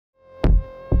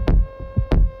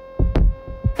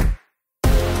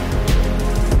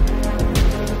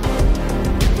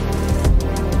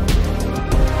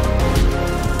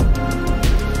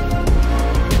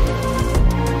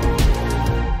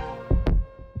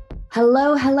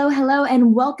Hello, hello, hello,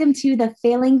 and welcome to the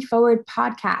Failing Forward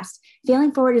podcast.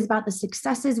 Failing Forward is about the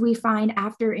successes we find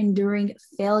after enduring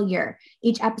failure.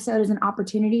 Each episode is an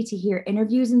opportunity to hear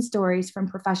interviews and stories from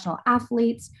professional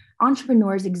athletes,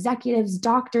 entrepreneurs, executives,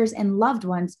 doctors, and loved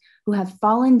ones who have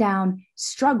fallen down,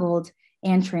 struggled,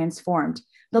 and transformed.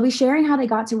 They'll be sharing how they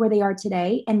got to where they are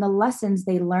today and the lessons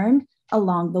they learned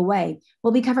along the way.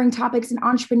 We'll be covering topics in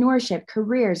entrepreneurship,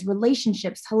 careers,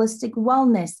 relationships, holistic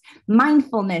wellness,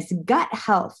 mindfulness, gut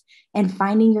health, and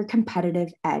finding your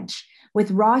competitive edge.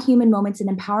 With raw human moments and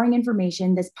empowering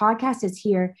information, this podcast is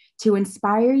here to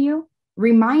inspire you,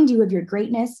 remind you of your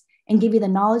greatness, and give you the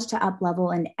knowledge to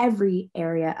up-level in every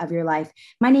area of your life.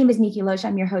 My name is Nikou Lohse.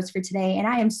 I'm your host for today, and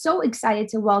I am so excited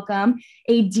to welcome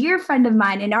a dear friend of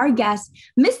mine and our guest,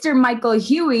 Mr. Michael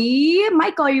Huey.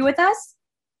 Michael, are you with us?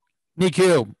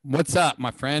 Nikou, what's up,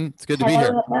 my friend? It's good to be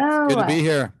here. Hello. It's good to be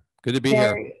here. Good to be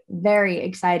here. Very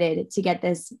excited to get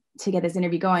this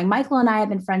interview going. Michael and I have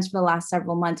been friends for the last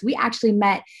several months. We actually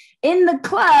met in the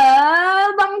club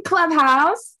on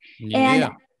Clubhouse. Yeah.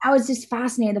 And I was just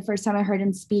fascinated the first time I heard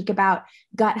him speak about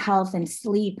gut health and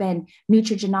sleep and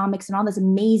nutrigenomics and all this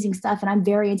amazing stuff. And I'm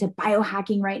very into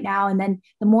biohacking right now. And then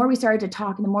the more we started to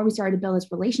talk and the more we started to build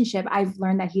this relationship, I've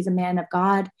learned that he's a man of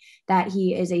God, that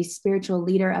he is a spiritual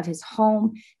leader of his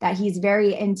home, that he's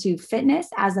very into fitness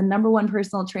as the number one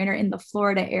personal trainer in the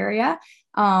Florida area.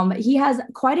 He has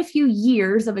quite a few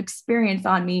years of experience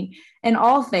on me in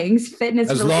all things fitness.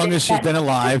 As long as she's been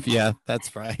alive. Yeah,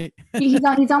 that's right. he's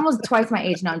almost twice my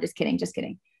age. No, I'm just kidding.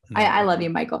 No. I love you,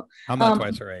 Michael. I'm not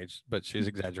twice her age, but she's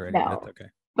exaggerating. No, that's okay.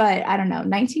 But I don't know,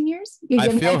 19 years? I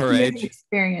feel her age.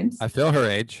 Experience. I feel her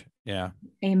age. Yeah.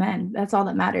 Amen. That's all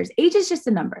that matters. Age is just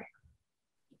a number.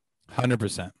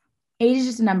 100%. Age is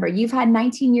just a number. You've had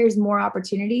 19 years more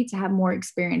opportunity to have more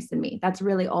experience than me. That's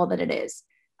really all that it is.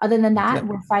 Other than that,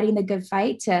 we're fighting the good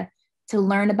fight to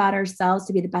learn about ourselves,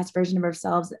 to be the best version of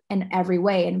ourselves in every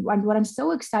way. And what I'm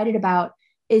so excited about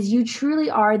is you truly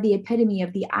are the epitome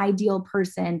of the ideal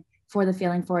person for the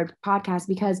Failing Forward podcast,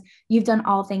 because you've done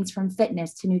all things from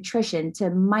fitness to nutrition, to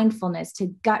mindfulness,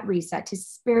 to gut reset, to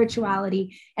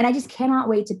spirituality. And I just cannot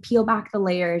wait to peel back the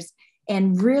layers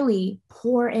and really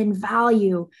pour in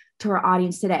value to our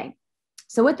audience today.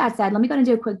 So with that said, let me go and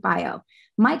do a quick bio.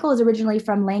 Michael is originally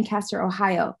from Lancaster,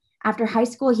 Ohio. After high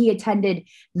school, he attended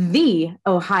the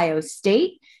Ohio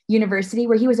State University,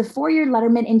 where he was a 4-year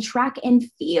letterman in track and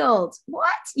field.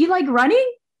 What? You like running?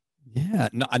 Yeah.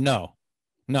 No.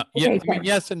 Okay, yeah. I mean,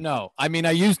 yes and no. I mean,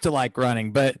 I used to like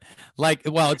running, but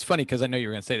it's funny because I know you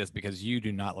were going to say this because you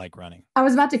do not like running. I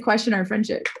was about to question our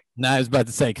friendship. No, I was about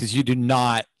to say, because you do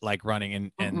not like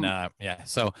running yeah.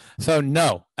 So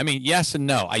no, I mean, yes and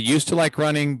no. I used to like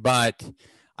running, but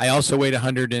I also weighed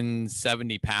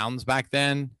 170 pounds back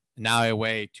then. Now I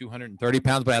weigh 230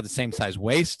 pounds, but I have the same size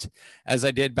waist as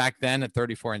I did back then, at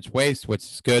 34-inch waist, which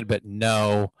is good. But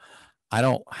no, I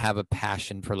don't have a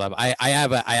passion for love. I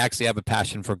actually have a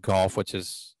passion for golf, which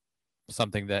is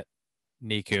something that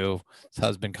Nikou's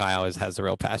husband Kyle has a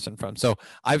real passion from. So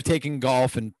I've taken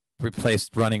golf and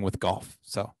replaced running with golf.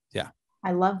 So yeah.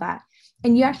 I love that.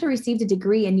 And you actually received a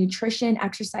degree in nutrition,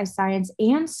 exercise science,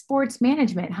 and sports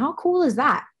management. How cool is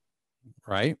that?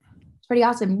 Right. It's pretty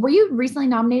awesome. Were you recently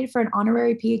nominated for an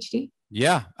honorary PhD?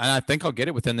 Yeah. And I think I'll get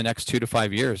it within the next 2 to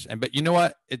 5 years. But you know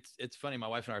what? It's funny. My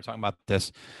wife and I were talking about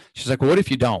this. She's like, well, what if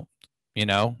you don't? You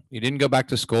didn't go back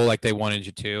to school like they wanted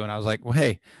you to. And I was like, well,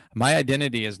 hey, my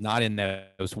identity is not in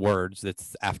those words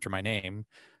that's after my name.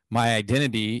 My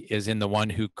identity is in the one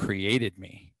who created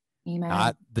me. Amen.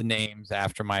 Not the names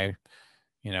after my,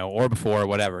 or before, or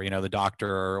whatever, the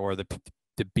doctor or the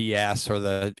BS or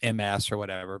the MS or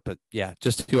whatever. But yeah,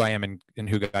 just who I am and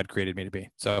who God created me to be.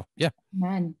 So yeah.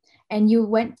 Amen. And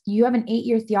you have an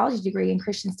 8-year theology degree in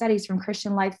Christian studies from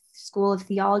Christian Life School of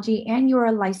Theology, and you're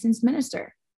a licensed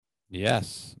minister.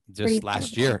 Yes. Just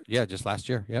last year. Yeah. Just last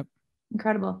year. Yep.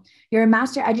 Incredible. You're a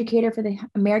master educator for the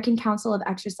American Council of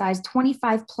Exercise,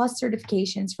 25 plus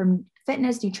certifications from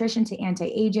fitness, nutrition to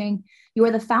anti-aging. You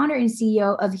are the founder and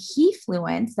CEO of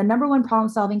Huffington, the number one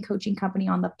problem-solving coaching company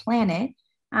on the planet.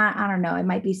 I don't know. It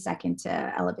might be second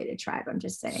to Elevated Tribe. I'm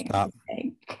just saying. Stop.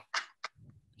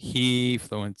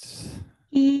 Huffington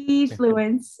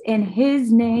in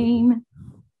his name.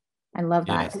 I love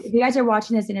that. Yes. If you guys are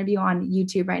watching this interview on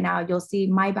YouTube right now, you'll see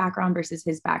my background versus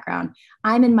his background.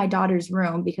 I'm in my daughter's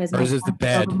room because hers is the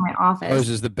bed. My office. Hers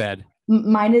is the bed.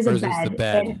 Mine is hers a bed, is the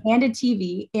bed. And a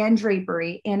TV and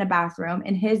drapery and a bathroom.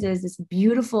 And his is this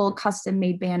beautiful custom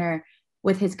made banner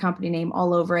with his company name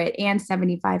all over it, and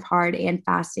 75 hard and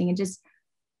fasting, and just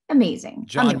amazing.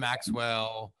 John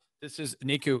Maxwell, This is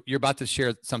Nikou. You're about to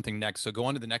share something next. So go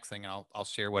on to the next thing. And I'll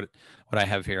share what I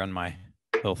have here on my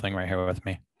little thing right here with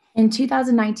me. In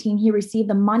 2019, he received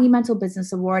the Monumental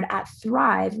Business Award at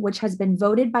Thrive, which has been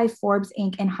voted by Forbes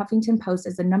Inc. and Huffington Post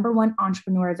as the #1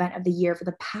 entrepreneur event of the year for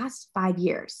the past 5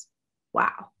 years.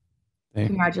 Wow.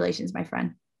 Congratulations, my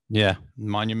friend. Yeah.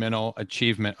 Monumental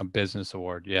Achievement, a Business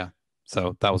Award. Yeah.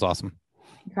 So that was awesome.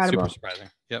 Incredible. Super surprising.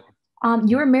 Yep.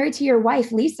 You were married to your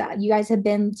wife, Lisa. You guys have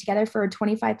been together for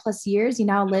 25 plus years. You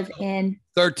now live in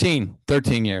 13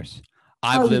 years.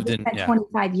 I've lived in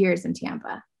 25 years in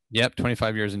Tampa. Yep.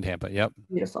 25 years in Tampa. Yep.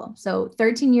 Beautiful. So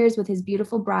 13 years with his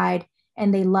beautiful bride,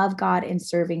 and they love God and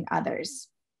serving others.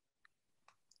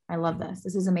 I love this.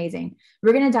 This is amazing.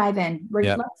 We're going to dive in.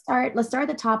 Let's start at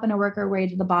the top and work our way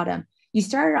to the bottom. You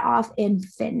started off in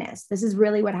fitness. This is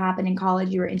really what happened in college.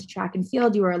 You were into track and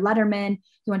field. You were a letterman.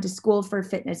 You went to school for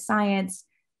fitness science.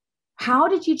 How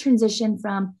did you transition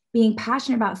from being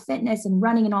passionate about fitness and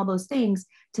running and all those things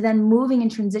to then moving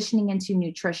and transitioning into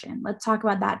nutrition? Let's talk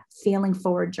about that failing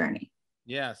forward journey.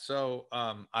 Yeah. So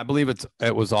I believe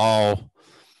it was all,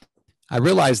 I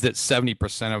realized that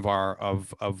 70%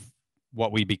 of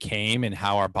what we became and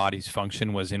how our bodies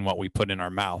function was in what we put in our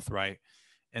mouth. Right.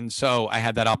 And so I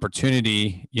had that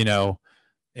opportunity,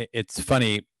 it's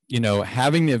funny,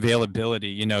 having the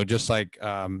availability, just like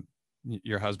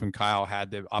your husband, Kyle,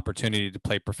 had the opportunity to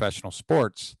play professional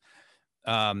sports.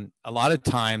 A lot of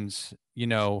times,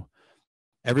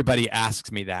 everybody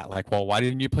asks me that, like, well, why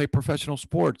didn't you play professional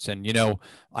sports? And,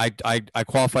 I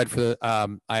qualified for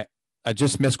I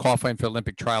just missed qualifying for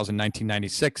Olympic trials in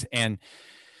 1996 and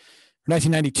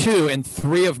 1992, and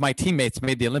 3 of my teammates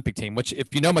made the Olympic team, which,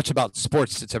 if you know much about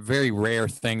sports, it's a very rare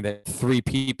thing that 3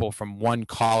 people from one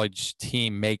college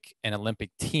team make an Olympic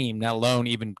team, let alone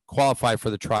even qualify for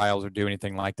the trials or do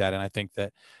anything like that. And I think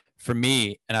that for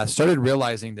me, and I started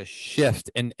realizing the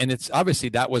shift, and it's obviously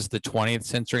that was the 20th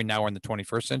century. Now we're in the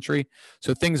 21st century.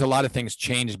 So a lot of things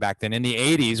changed back then. In the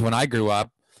 80s, when I grew up,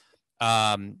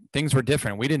 things were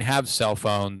different. We didn't have cell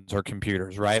phones or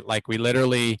computers, right? Like, we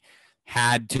literally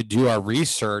had to do our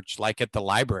research like at the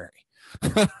library.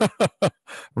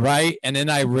 Right. And then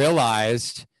I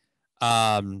realized,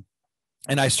 and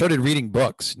I started reading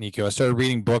books, Nikou. I started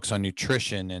reading books on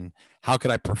nutrition and how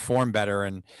could I perform better.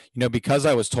 And, because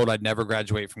I was told I'd never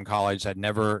graduate from college, I'd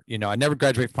never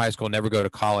graduate from high school, never go to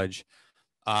college.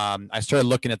 I started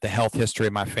looking at the health history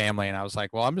of my family, and I was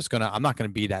like, well, I'm not going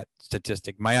to be that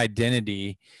statistic. My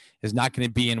identity is not going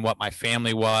to be in what my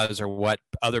family was or what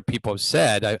other people have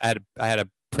said. I had a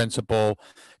principal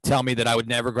tell me that I would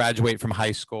never graduate from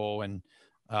high school. And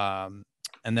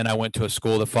then I went to a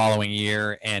school the following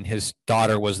year, and his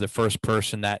daughter was the first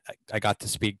person that I got to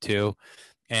speak to.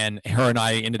 And her and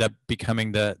I ended up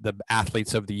becoming the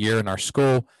athletes of the year in our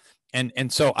school.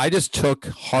 And so I just took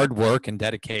hard work and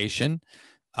dedication.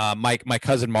 My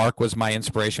cousin Mark was my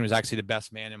inspiration. He was actually the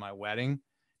best man in my wedding.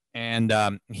 And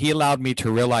he allowed me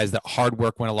to realize that hard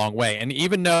work went a long way. And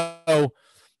even though,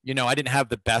 I didn't have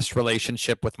the best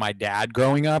relationship with my dad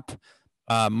growing up,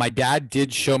 my dad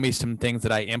did show me some things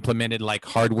that I implemented, like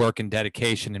hard work and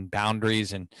dedication and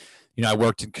boundaries. And, I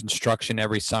worked in construction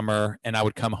every summer, and I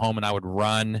would come home and I would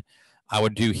run. I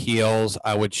would do heels.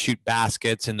 I would shoot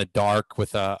baskets in the dark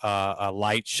with a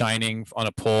light shining on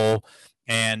a pole.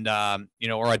 And,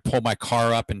 or I'd pull my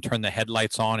car up and turn the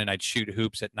headlights on, and I'd shoot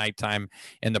hoops at nighttime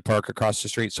in the park across the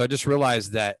street. So I just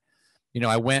realized that,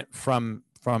 I went from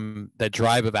the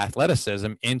drive of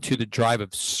athleticism into the drive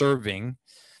of serving.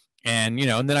 And,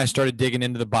 and then I started digging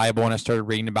into the Bible, and I started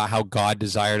reading about how God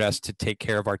desired us to take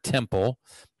care of our temple.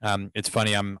 It's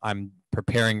funny. I'm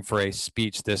preparing for a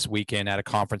speech this weekend at a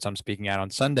conference I'm speaking at on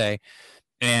Sunday.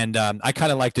 And, I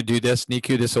kind of like to do this,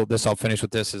 Nikou, I'll finish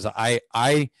with this, is I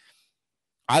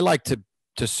like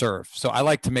to serve. So I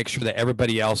like to make sure that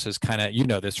everybody else is kind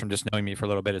of, this from just knowing me for a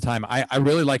little bit of time. I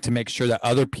really like to make sure that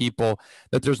other people,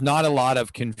 that there's not a lot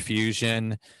of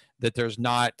confusion, that there's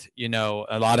not,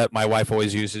 a lot of, my wife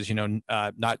always uses,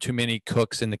 not too many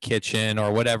cooks in the kitchen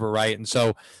or whatever. Right. And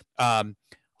so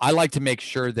I like to make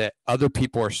sure that other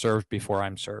people are served before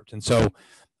I'm served. And so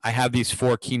I have these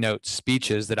 4 keynote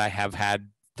speeches that I have had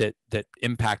that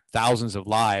impact thousands of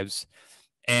lives.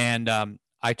 And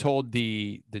I told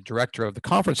the director of the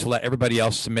conference to let everybody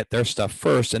else submit their stuff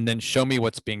first and then show me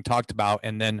what's being talked about.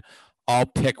 And then I'll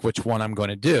pick which one I'm going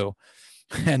to do.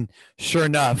 And sure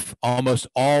enough, almost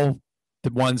all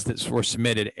the ones that were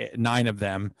submitted, 9 of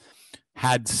them,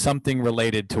 had something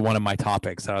related to one of my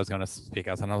topics that I was going to speak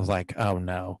of. And I was like, oh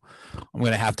no, I'm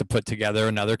going to have to put together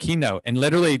another keynote. And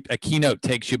literally a keynote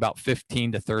takes you about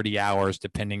 15 to 30 hours,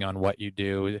 depending on what you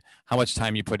do, how much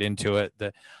time you put into it.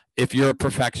 if you're a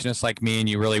perfectionist like me and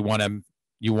you really want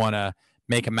to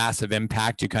make a massive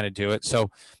impact, you kind of do it. So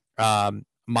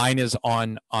mine is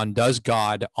on does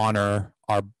God honor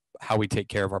how we take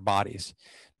care of our bodies?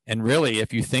 And really,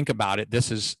 if you think about it,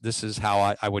 this is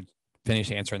how I would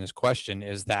finish answering this question,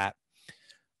 is that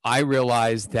I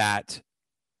realize that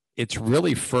it's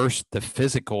really first the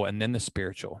physical and then the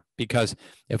spiritual. Because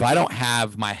if I don't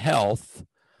have my health,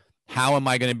 how am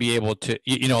I going to be able to,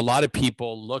 a lot of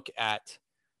people look at,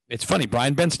 it's funny,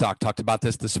 Brian Benstock talked about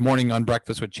this morning on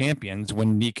Breakfast with Champions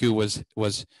when Nikou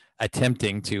was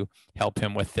attempting to help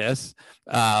him with this.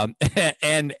 And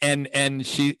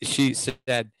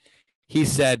he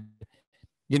said,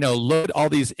 look at all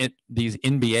these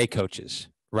NBA coaches,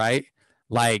 right?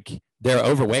 Like, they're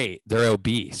overweight, they're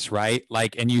obese, right?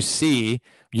 Like, and you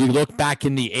look back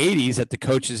in the 80s at the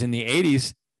coaches in the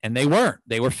 80s, and they were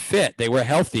fit, they were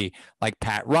healthy, like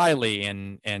Pat Riley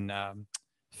and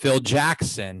Phil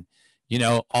Jackson,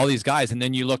 all these guys. And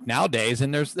then you look nowadays,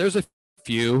 and there's a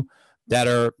few that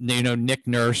are, Nick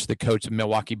Nurse, the coach of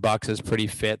Milwaukee Bucks, is pretty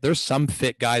fit. There's some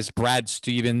fit guys. Brad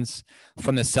Stevens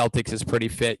from the Celtics is pretty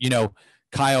fit.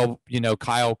 Kyle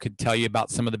could tell you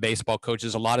about some of the baseball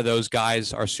coaches. A lot of those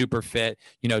guys are super fit.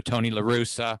 Tony La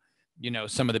Russa,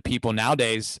 some of the people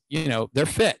nowadays, they're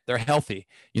fit, they're healthy.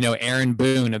 Aaron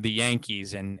Boone of the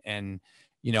Yankees and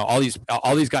all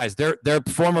these guys, they're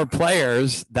former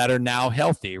players that are now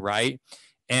healthy, right?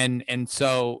 And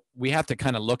so we have to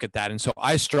kind of look at that. And so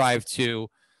I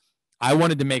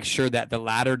wanted to make sure that the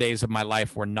latter days of my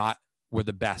life were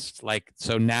the best. Like,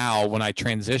 so now when I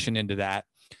transition into that,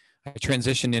 I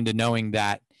transitioned into knowing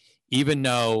that even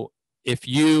though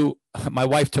my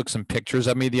wife took some pictures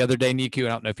of me the other day, Nikou, I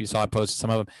don't know if you saw, I posted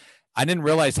some of them. I didn't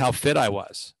realize how fit I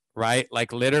was, right?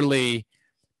 Like, literally,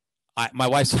 my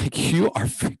wife's like, you are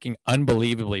freaking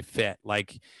unbelievably fit.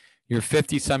 Like, you're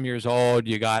 50 some years old.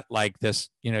 You got like this,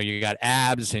 you got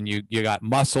abs and you got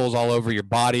muscles all over your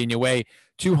body, and you weigh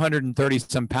 230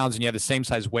 some pounds, and you have the same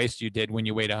size waist you did when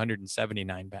you weighed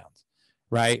 179 pounds,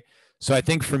 right? So I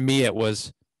think for me, it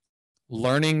was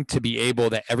learning to be able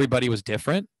that everybody was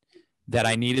different, that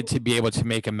I needed to be able to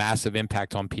make a massive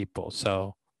impact on people.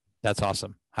 So that's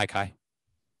awesome. Hi, Kai.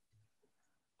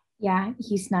 Yeah,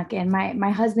 he snuck in.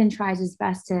 My husband tries his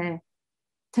best to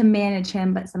manage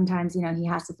him, but sometimes, he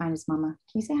has to find his mama.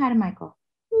 Can you say hi to Michael?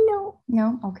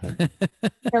 No? Okay.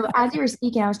 So as you were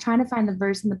speaking, I was trying to find the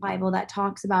verse in the Bible that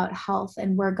talks about health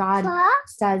and where God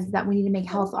says that we need to make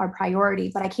health our priority,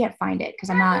 but I can't find it because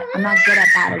I'm not good at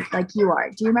that like you are.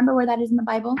 Do you remember where that is in the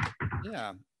Bible?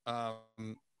 Yeah.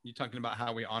 You talking about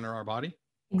how we honor our body?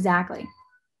 Exactly.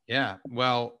 Yeah.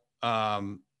 Well,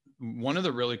 one of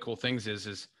the really cool things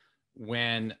is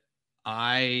when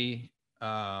I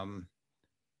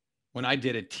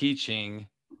did a teaching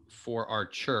for our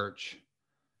church,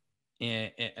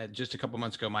 just a couple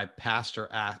months ago, my pastor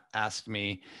asked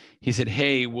me, he said,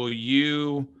 hey, will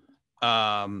you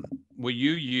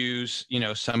use,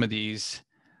 some of these,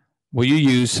 will you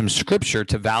use some scripture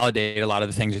to validate a lot of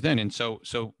the things you're doing? And so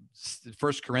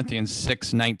 1 Corinthians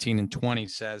 6:19-20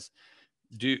 says,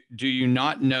 do you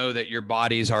not know that your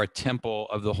bodies are a temple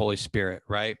of the Holy Spirit,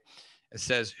 right? It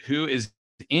says, who is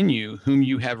in you, whom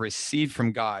you have received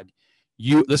from God.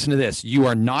 You, listen to this, you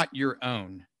are not your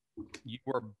own. You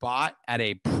were bought at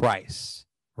a price,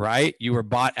 right? You were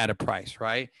bought at a price,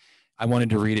 right? I wanted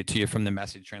to read it to you from the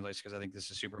Message translation because I think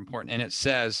this is super important. And it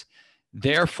says,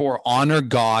 therefore, honor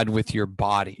God with your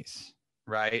bodies,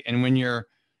 right? And when you're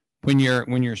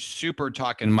super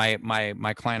talking,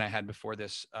 my client I had before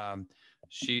this,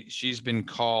 she's been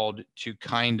called to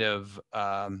kind of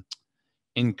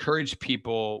encourage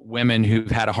people, women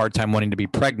who've had a hard time wanting to be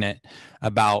pregnant,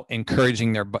 about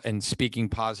encouraging and speaking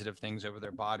positive things over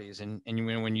their bodies. And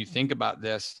when you think about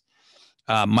this,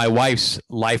 my wife's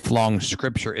lifelong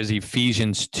scripture is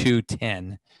Ephesians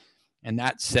 2:10. And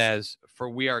that says, for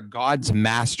we are God's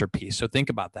masterpiece. So think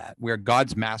about that. We are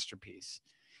God's masterpiece.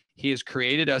 He has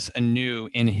created us anew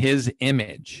in his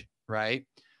image, right?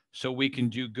 So we can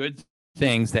do good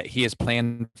things that he has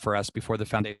planned for us before the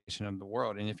foundation of the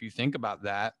world. And if you think about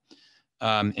that,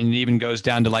 and it even goes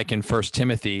down to like in 1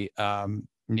 Timothy,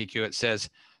 Nikou, it says,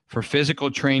 for physical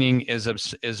training is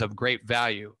of great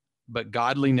value, but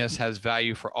godliness has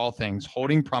value for all things,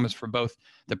 holding promise for both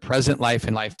the present life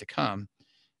and life to come.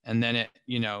 And then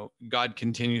God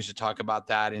continues to talk about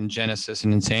that in Genesis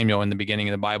and in Samuel in the beginning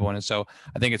of the Bible. And so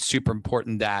I think it's super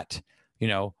important that,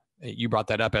 you brought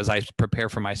that up as I prepare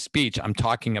for my speech. I'm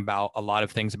talking about a lot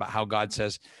of things about how God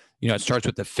says, it starts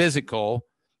with the physical,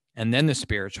 and then the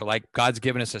spiritual. Like God's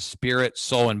given us a spirit,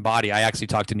 soul, and body. I actually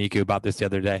talked to Nikou about this the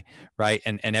other day, right?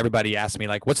 And everybody asked me,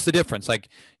 like, what's the difference? Like,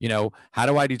 how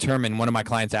do I determine? One of my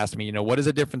clients asked me, what is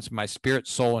the difference in my spirit,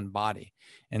 soul, and body?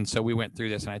 And so we went through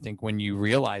this. And I think when you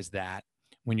realize the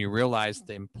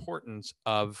importance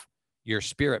of your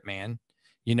spirit, man,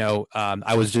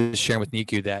 I was just sharing with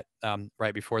Nikou that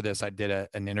right before this, I did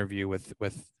an interview with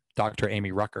Dr.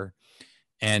 Amy Rucker,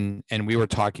 and we were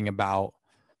talking about,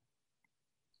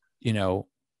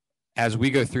 as we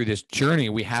go through this journey,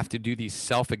 we have to do these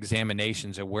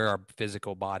self-examinations of where our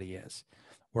physical body is,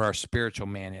 where our spiritual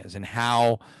man is, and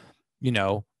how,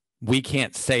 we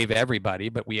can't save everybody,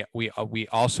 but we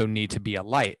also need to be a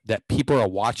light that people are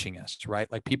watching us,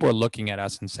 right? Like people are looking at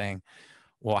us and saying,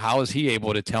 well, how is he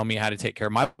able to tell me how to take care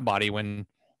of my body when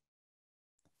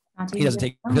he doesn't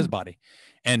take care of his body?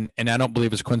 And I don't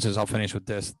believe it's coincidence. I'll finish with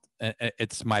this.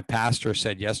 It's my pastor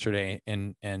said yesterday,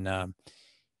 and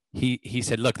he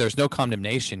said, look, there's no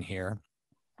condemnation here.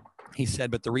 He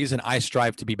said, but the reason I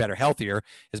strive to be better, healthier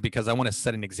is because I want to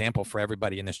set an example for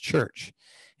everybody in this church.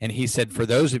 And he said, for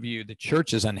those of you, the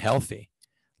church is unhealthy.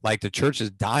 Like the church is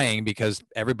dying because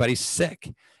everybody's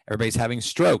sick. Everybody's having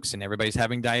strokes and everybody's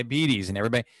having diabetes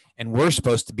and we're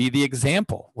supposed to be the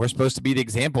example. We're supposed to be the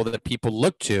example that people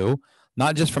look to,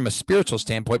 not just from a spiritual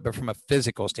standpoint, but from a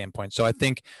physical standpoint. So I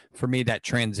think for me, that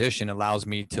transition allows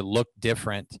me to look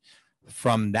different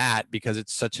from that because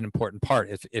it's such an important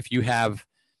part. If you have,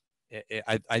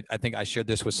 I think I shared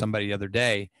this with somebody the other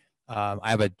day. I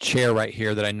have a chair right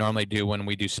here that I normally do when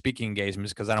we do speaking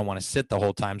engagements because I don't want to sit the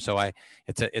whole time. So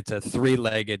it's a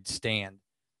 3-legged stand,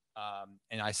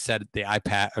 and I set the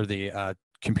iPad or the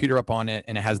computer up on it,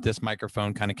 and it has this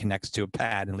microphone kind of connects to a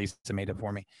pad, and Lisa made it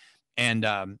for me, and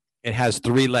it has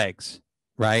 3 legs,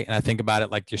 right? And I think about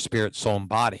it like your spirit, soul, and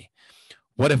body.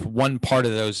 What if one part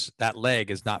of that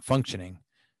leg is not functioning?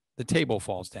 The table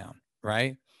falls down,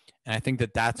 right? And I think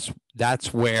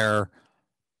that's where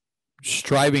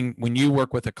striving, when you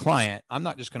work with a client, I'm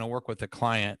not just going to work with a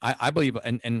client. I believe,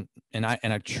 and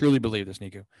I truly believe this,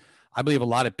 Nikou. I believe a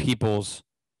lot of people's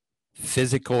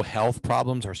physical health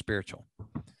problems are spiritual.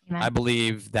 Amen. I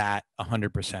believe that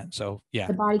 100%. So yeah,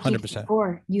 the body 100%.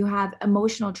 Score. You have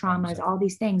emotional traumas, 100%. All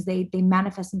these things, they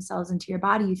manifest themselves into your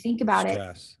body. You think about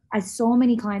Stress. It. As so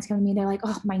many clients come to me, they're like,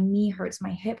 oh, my knee hurts, my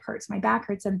hip hurts, my back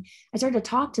hurts. And I started to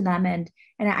talk to them. And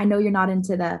I know you're not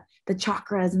into the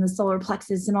chakras and the solar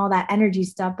plexus and all that energy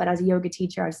stuff, but as a yoga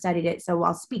teacher, I've studied it. So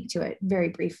I'll speak to it very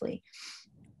briefly.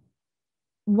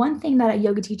 One thing that a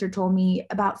yoga teacher told me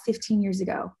about 15 years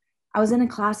ago, I was in a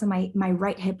class and my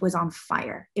right hip was on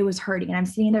fire. It was hurting. And I'm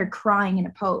sitting there crying in a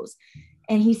pose.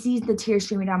 And he sees the tears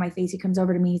streaming down my face. He comes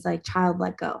over to me. He's like, child,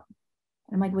 let go.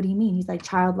 And I'm like, what do you mean? He's like,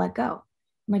 child, let go.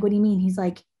 I'm like, what do you mean? He's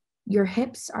like, your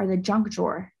hips are the junk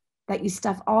drawer that you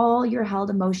stuff all your held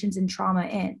emotions and trauma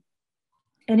in.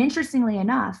 And interestingly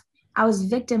enough, I was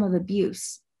victim of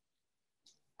abuse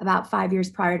about 5 years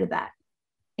prior to that.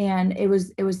 And it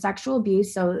was sexual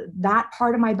abuse. So that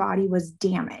part of my body was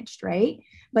damaged, right?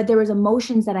 But there was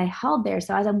emotions that I held there.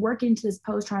 So as I'm working into this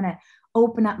pose, trying to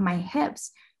open up my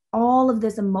hips, all of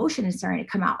this emotion is starting to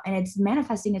come out and it's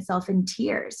manifesting itself in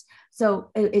tears.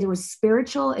 So it was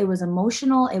spiritual, it was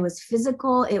emotional, it was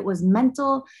physical, it was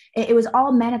mental. It was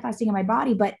all manifesting in my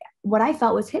body. But what I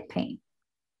felt was hip pain.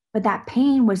 But that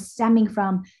pain was stemming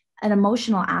from an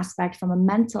emotional aspect, from a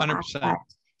mental 100%.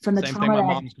 Aspect, from the trauma that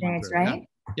I experienced, right?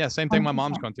 Yeah, same thing 100%. My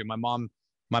mom's going through.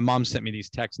 My mom sent me these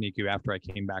texts, Nikou, after I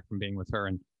came back from being with her.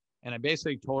 And I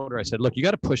basically told her, I said, look, you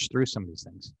got to push through some of these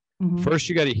things. Mm-hmm. First,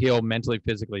 you got to heal mentally,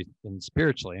 physically, and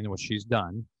spiritually, and what she's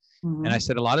done. Mm-hmm. And I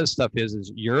said, a lot of the stuff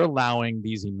is you're allowing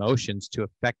these emotions to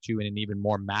affect you in an even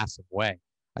more massive way.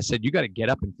 I said, you got to get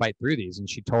up and fight through these. And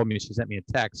she told me, she sent me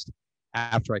a text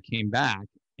after I came back.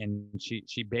 And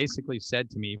she basically said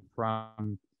to me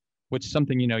from, which is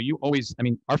something, you always, I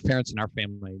mean, our parents and our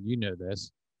family,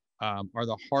 this, are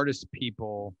the hardest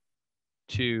people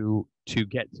to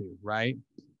get to, right?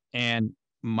 And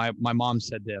my mom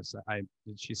said this,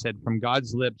 she said, from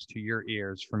God's lips to your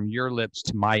ears, from your lips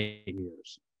to my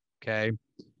ears, okay?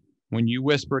 When you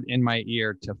whispered in my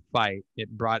ear to fight,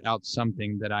 it brought out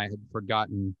something that I had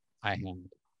forgotten I had.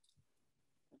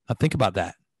 Now think about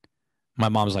that. My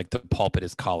mom's like, the pulpit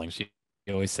is calling. She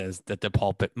always says that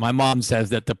my mom says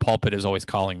that the pulpit is always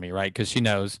calling me, right? Because she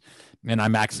knows, and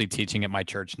I'm actually teaching at my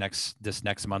church this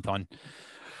next month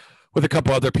with a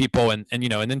couple other people, and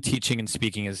then teaching and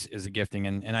speaking is a gifting,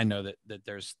 and I know that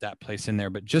there's that place in there.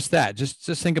 But just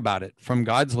think about it. From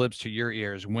God's lips to your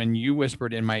ears, when you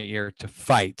whispered in my ear to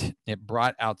fight, it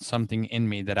brought out something in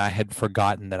me that I had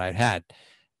forgotten that I'd had.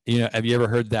 Have you ever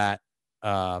heard that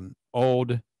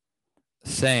old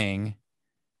saying,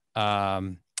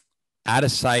 out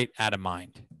of sight, out of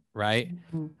mind, right?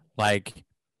 Mm-hmm. Like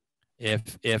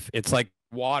if it's like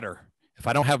water, if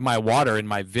I don't have my water in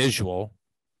my visual,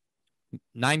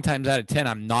 9 times out of 10,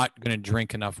 I'm not going to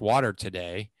drink enough water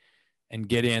today and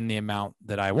get in the amount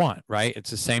that I want, right?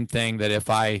 It's the same thing that if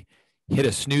I hit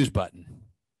a snooze button,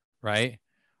 right?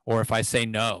 Or if I say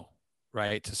no,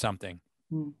 right, to something.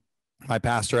 Mm. My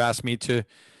pastor asked me to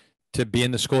be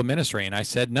in the school of ministry, and I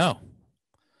said no.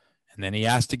 And then he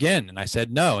asked again, and I said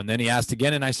no. And then he asked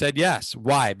again, and I said yes.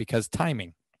 Why? Because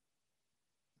timing.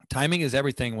 Timing is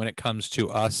everything when it comes to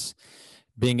us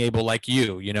being able, like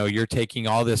you're taking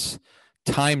all this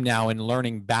time now in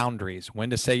learning boundaries, when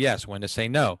to say yes, when to say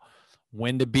no,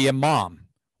 when to be a mom,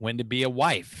 when to be a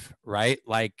wife, right?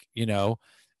 Like, and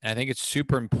I think it's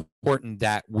super important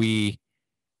that we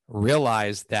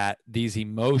realize that these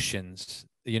emotions,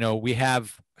 we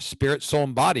have spirit, soul,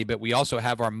 and body, but we also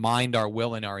have our mind, our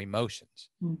will, and our emotions,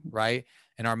 right?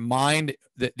 And our mind,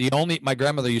 my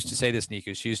grandmother used to say this,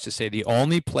 Nikou, she used to say, the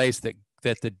only place that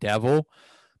the devil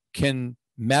can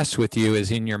mess with you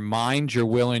is in your mind, your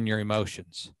will, and your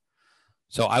emotions.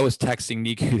 So I was texting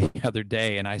Nikou the other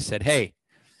day and I said, hey,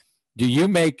 do you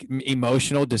make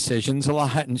emotional decisions a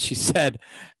lot? And she said,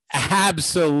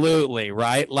 absolutely,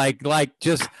 right?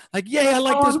 Just yeah, I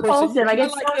like this person. I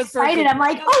get so excited. I'm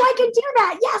like, I can do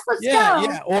that. Yes, let's go.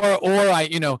 Yeah. Or I,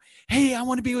 hey, I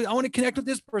want to connect with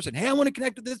this person. Hey, I want to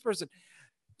connect with this person.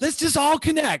 Let's just all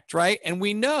connect, right? And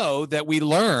we know that we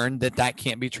learn that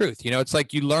can't be truth. It's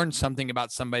like you learn something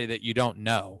about somebody that you don't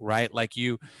know, right? Like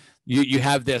you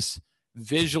have this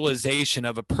visualization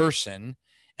of a person,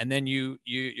 and then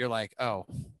you're like, oh,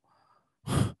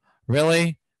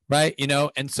 really? Right.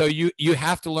 And so you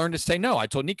have to learn to say no. I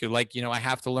told Nikou, I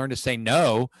have to learn to say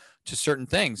no to certain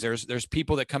things. There's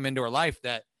people that come into our life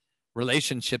that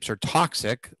relationships are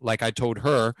toxic. Like I told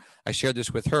her, I shared this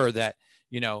with her that,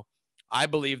 I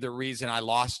believe the reason I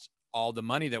lost all the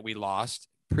money that we lost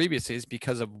previously is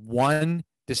because of one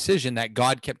decision that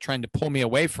God kept trying to pull me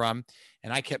away from,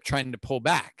 and I kept trying to pull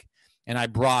back. And I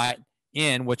brought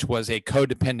in, which was a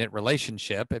codependent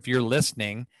relationship. If you're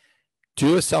listening,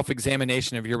 do a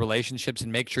self-examination of your relationships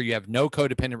and make sure you have no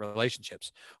codependent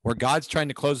relationships where God's trying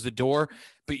to close the door,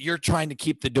 but you're trying to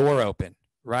keep the door open,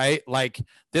 right? Like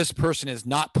this person is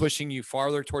not pushing you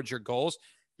farther towards your goals.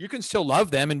 You can still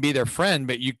love them and be their friend,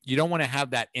 but you don't want to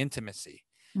have that intimacy.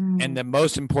 And the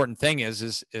most important thing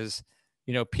is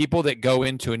people that go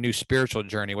into a new spiritual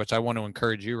journey, which I want to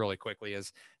encourage you really quickly,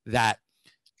 is that,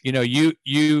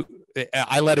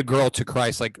 I led a girl to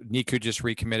Christ. Like Nikou just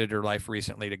recommitted her life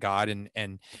recently to God.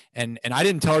 And I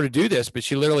didn't tell her to do this, but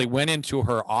she literally went into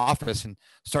her office and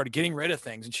started getting rid of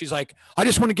things. And she's like, I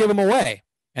just want to give them away.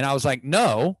 And I was like,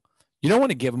 no, you don't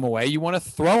want to give them away. You want to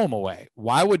throw them away.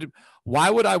 Why would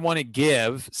I want to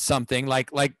give something like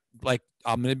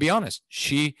I'm going to be honest.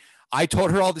 I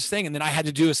told her all this thing, and then I had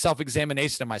to do a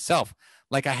self-examination of myself.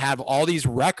 Like I have all these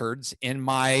records in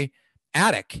my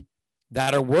attic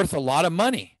that are worth a lot of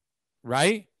money,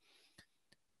 right?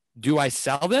 Do I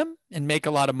sell them and make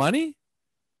a lot of money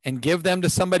and give them to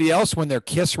somebody else when they're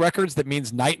KISS records that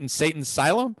means night in Satan's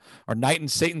asylum or night in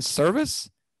Satan's service?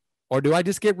 Or do I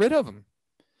just get rid of them?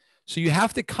 So you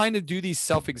have to kind of do these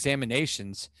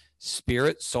self-examinations,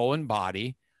 spirit, soul, and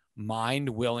body, mind,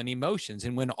 will, and emotions.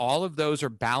 And when all of those are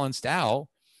balanced out,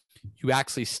 you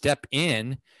actually step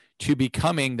in to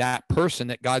becoming that person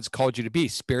that God's called you to be,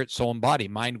 spirit, soul, and body,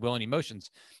 mind, will, and emotions,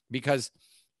 because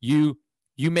you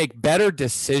make better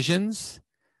decisions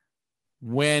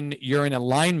when you're in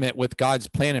alignment with God's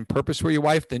plan and purpose for your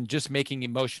wife than just making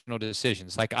emotional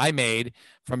decisions. Like I made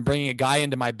from bringing a guy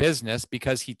into my business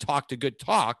because he talked a good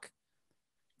talk,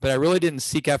 but I really didn't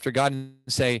seek after God and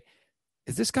say,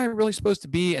 is this guy really supposed to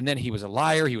be? And then he was a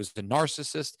liar. He was a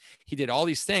narcissist. He did all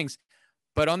these things.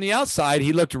 But on the outside,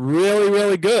 he looked really,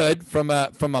 really good from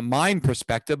a mind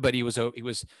perspective, but he was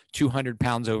 200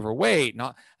 pounds overweight.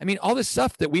 All this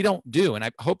stuff that we don't do. And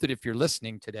I hope that if you're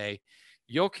listening today,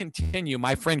 you'll continue.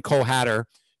 My friend Cole Hatter,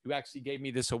 who actually gave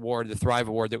me this award, the Thrive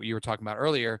Award that you were talking about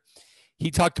earlier, he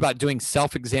talked about doing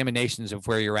self-examinations of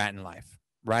where you're at in life,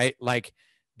 right? Like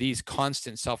these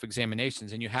constant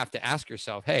self-examinations. And you have to ask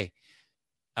yourself, hey,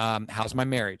 how's my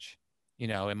marriage?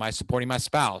 Am I supporting my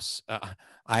spouse?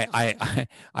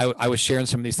 I was sharing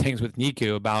some of these things with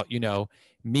Nikou about,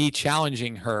 me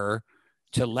challenging her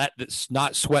to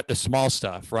not sweat the small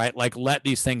stuff, right? Like let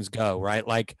these things go, right?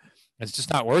 Like it's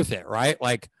just not worth it, right?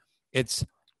 Like it's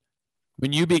when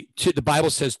the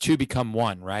Bible says two become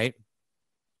one, right?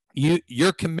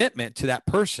 Your commitment to that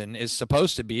person is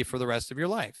supposed to be for the rest of your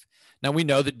life. Now we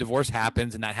know that divorce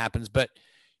happens and that happens, but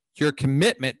Your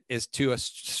commitment is to a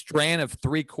strand of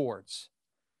 3 cords.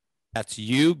 That's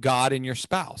you, God, and your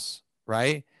spouse,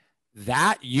 right?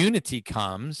 That unity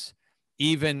comes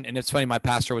even, and it's funny, my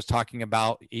pastor was talking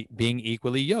about being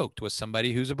equally yoked with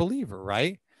somebody who's a believer,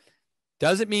 right?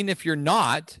 Doesn't mean if you're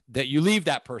not, that you leave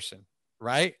that person,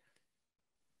 right?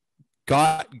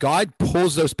 God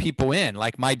pulls those people in,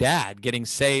 like my dad getting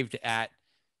saved at,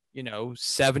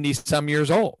 70 some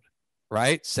years old,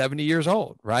 right? 70 years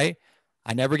old, right?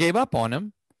 I never gave up on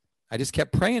him. I just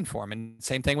kept praying for him. And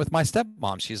same thing with my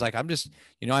stepmom. She's like, I'm just,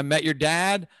 I met your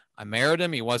dad. I married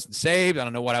him. He wasn't saved. I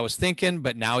don't know what I was thinking,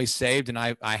 but now he's saved. And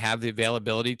I have the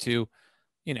availability to,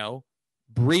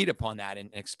 breed upon that and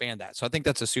expand that. So I think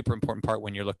that's a super important part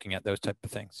when you're looking at those type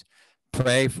of things.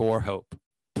 Pray for hope.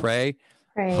 Pray.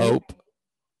 Hope,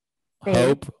 faith.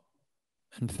 Hope,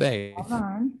 and faith. Hold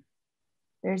on.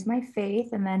 There's my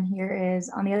faith. And then here is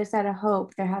on the other side of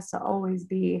hope, there has to always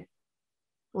be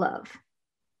love.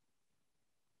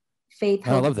 Faith.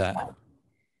 Hope, I love that. Love.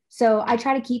 So I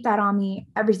try to keep that on me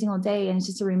every single day. And it's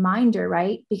just a reminder,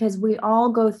 right? Because we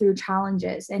all go through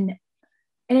challenges, and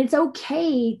it's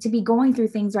okay to be going through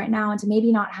things right now and to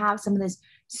maybe not have some of this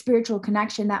spiritual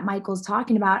connection that Michael's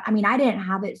talking about. I mean, I didn't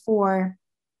have it for.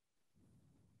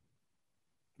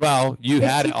 Well, you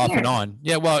had it off and on.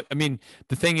 Yeah. Well, I mean,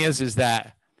 the thing is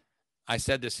that I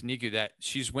said this to Nikou, that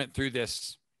she's went through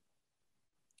this.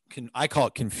 I call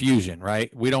it confusion, right?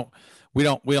 We don't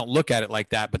look at it like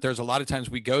that, but there's a lot of times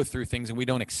we go through things and we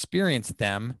don't experience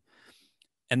them.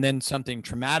 And then something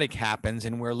traumatic happens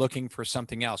and we're looking for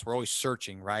something else. We're always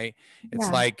searching, right? It's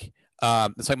like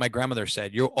my grandmother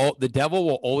said, the devil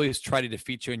will always try to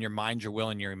defeat you in your mind, your will,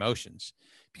 and your emotions,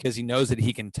 because he knows that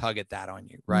he can tug at that on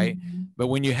you, right? Mm-hmm. But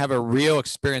when you have a real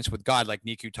experience with God, like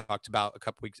Nikou talked about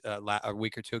a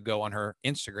week or two ago on her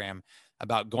Instagram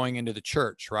about going into the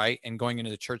church, right? And going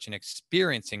into the church and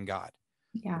experiencing God,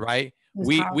 right?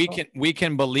 We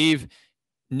can believe.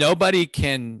 Nobody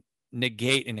can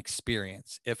negate an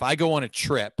experience. If I go on a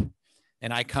trip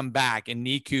and I come back and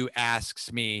Nikou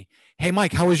asks me, hey,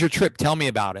 Mike, how was your trip? Tell me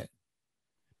about it.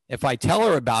 If I tell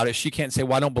her about it, she can't say,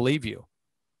 well, I don't believe you,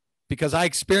 because I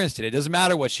experienced it. It doesn't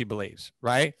matter what she believes,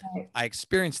 right? I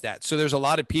experienced that. So there's a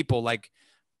lot of people like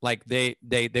they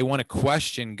want to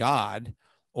question God,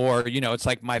 or, it's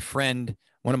like my friend,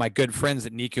 one of my good friends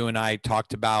that Nikou and I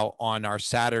talked about on our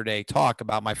Saturday talk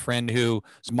about my friend whose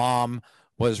mom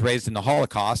was raised in the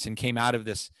Holocaust and came out of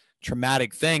this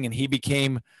traumatic thing. And he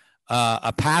became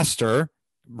a pastor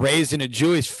raised in a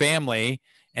Jewish family.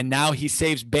 And now he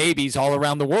saves babies all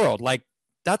around the world. Like,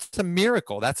 that's a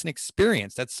miracle. That's an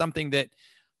experience. That's something that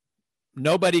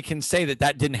nobody can say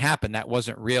that didn't happen. That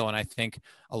wasn't real. And I think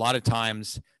a lot of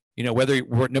times, no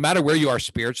matter where you are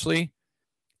spiritually,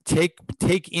 take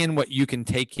in what you can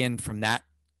take in from that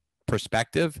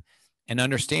perspective and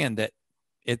understand that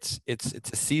it's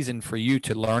a season for you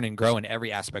to learn and grow in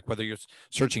every aspect, whether you're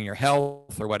searching your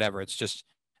health or whatever. It's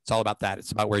all about that.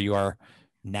 It's about where you are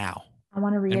now. I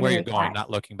want to reiterate and where you're going,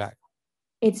 not looking back.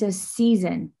 It's a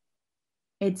season.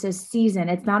 It's a season.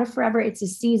 It's not a forever. It's a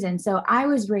season. So I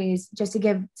was raised, just to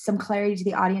give some clarity to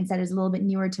the audience that is a little bit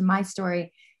newer to my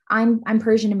story. I'm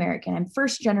Persian American. I'm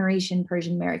first generation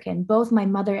Persian American. Both my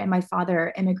mother and my father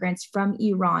are immigrants from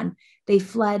Iran. They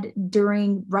fled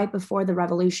right before the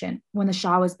revolution, when the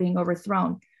Shah was being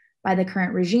overthrown by the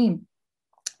current regime.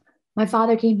 My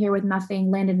father came here with nothing,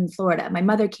 landed in Florida. My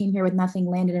mother came here with nothing,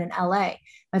 landed in LA.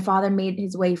 My father made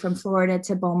his way from Florida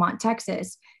to Beaumont,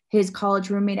 Texas. His college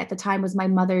roommate at the time was my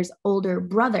mother's older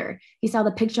brother. He saw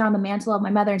the picture on the mantle of my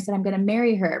mother and said, I'm going to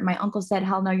marry her. My uncle said,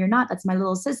 hell no, you're not. That's my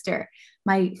little sister.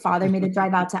 My father made a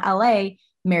drive out to LA,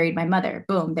 married my mother.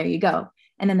 Boom, there you go.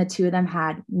 And then the two of them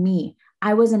had me.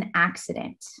 I was an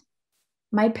accident.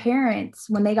 My parents,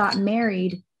 when they got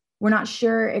married, were not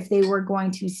sure if they were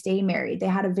going to stay married. They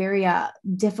had a very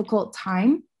difficult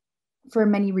time for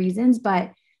many reasons,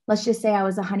 but let's just say I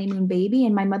was a honeymoon baby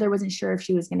and my mother wasn't sure if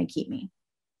she was going to keep me.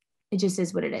 It just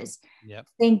is what it is. Yep.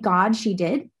 Thank God she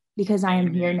did, because I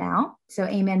am here now. So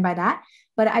amen by that.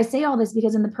 But I say all this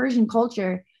because in the Persian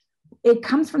culture, it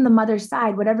comes from the mother's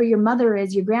side. Whatever your mother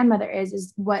is, your grandmother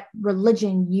is what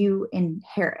religion you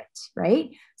inherit, right?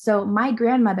 So my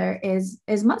grandmother is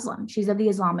Muslim. She's of the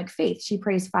Islamic faith. She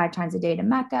prays 5 times a day to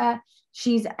Mecca.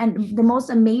 She's the most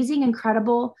amazing,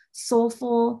 incredible,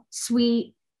 soulful,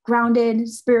 sweet, grounded,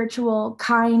 spiritual,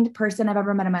 kind person I've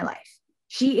ever met in my life.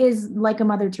 She is like a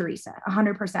Mother Teresa,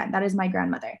 100%. That is my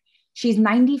grandmother. She's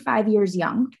 95 years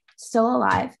young, still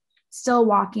alive, still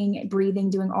walking, breathing,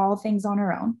 doing all things on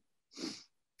her own.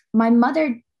 My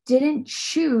mother didn't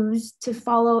choose to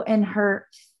follow in her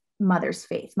mother's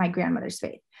faith, my grandmother's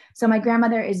faith. So my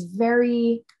grandmother is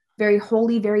very very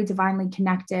holy, very divinely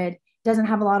connected, doesn't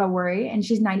have a lot of worry. And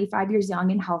she's 95 years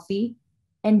young and healthy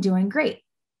and doing great.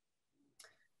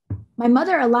 My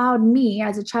mother allowed me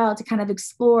as a child to kind of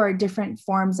explore different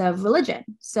forms of religion.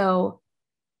 So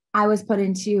I was put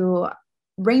into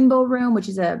Rainbow Room, which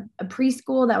is a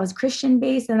preschool that was Christian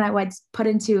based. And I was put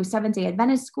into Seventh-day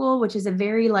Adventist school, which is a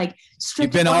very like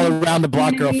strict. You've been all around the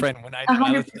block, girlfriend. When I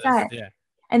 100%. Yeah.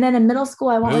 And then in middle school,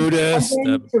 I went Buddhist,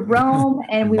 to Rome,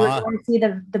 and we were going to see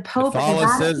the Pope at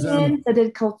the Vatican. So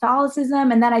did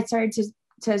Catholicism, and then I started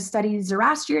to study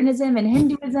Zoroastrianism and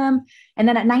Hinduism. And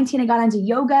then at 19, I got into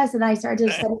yoga. So then I started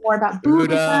to study more about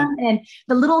Buddhism and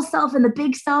the little self and the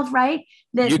big self, right?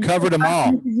 You covered them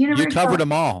all. You covered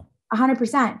them all.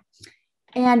 100%.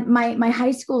 And my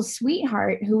high school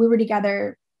sweetheart, who we were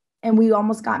together and we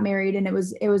almost got married, and it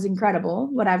was incredible,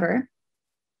 whatever.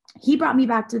 He brought me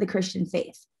back to the Christian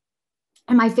faith.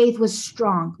 And my faith was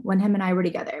strong when him and I were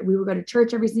together. We would go to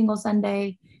church every single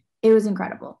Sunday. It was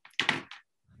incredible.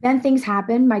 Then things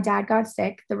happened. My dad got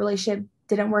sick. The relationship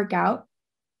didn't work out.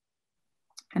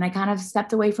 And I kind of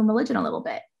stepped away from religion a little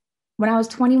bit. When I was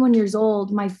 21 years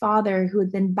old, my father, who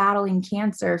had been battling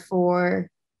cancer for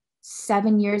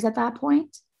 7 years at that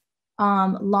point,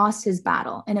 lost his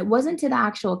battle. And it wasn't to the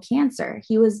actual cancer.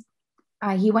 He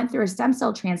went through a stem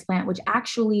cell transplant, which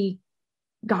actually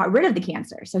got rid of the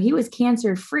cancer. So he was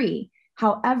cancer free.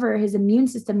 However, his immune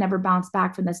system never bounced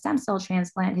back from the stem cell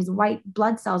transplant. His white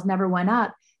blood cells never went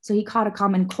up. So he caught a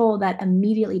common cold that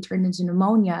immediately turned into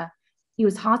pneumonia. He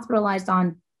was hospitalized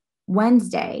on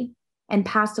Wednesday and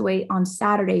passed away on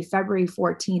Saturday, February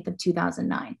 14th of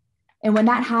 2009. And when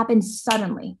that happened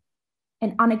suddenly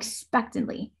and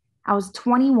unexpectedly, I was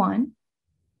 21,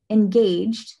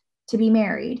 engaged to be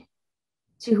married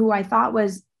to who I thought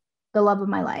was the love of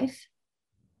my life.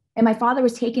 And my father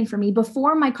was taken from me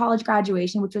before my college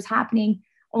graduation, which was happening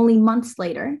only months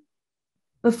later.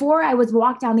 Before I was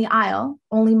walked down the aisle,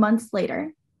 only months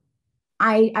later,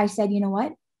 I said, you know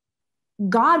what?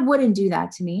 God wouldn't do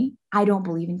that to me. I don't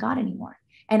believe in God anymore.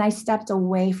 And I stepped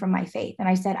away from my faith. And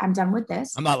I said, I'm done with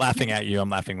this. I'm not laughing at you. I'm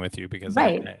laughing with you because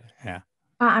right.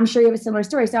 I'm sure you have a similar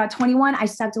story. So at 21, I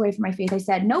stepped away from my faith. I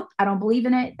said, nope, I don't believe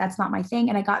in it. That's not my thing.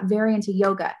 And I got very into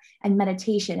yoga and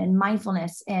meditation and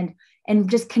mindfulness and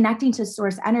just connecting to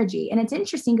source energy. And it's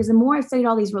interesting because the more I studied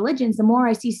all these religions, the more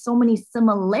I see so many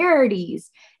similarities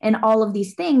in all of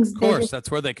these things. Of course, that's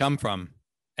where they come from.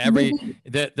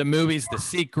 The movies, The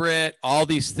Secret, all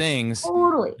these things.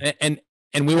 Totally.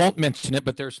 And we won't mention it,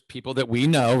 but there's people that we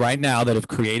know right now that have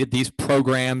created these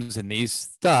programs and these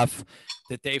stuff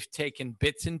that they've taken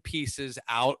bits and pieces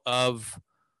out of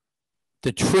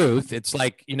the truth. It's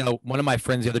like, one of my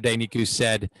friends the other day, Nikou,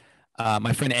 said,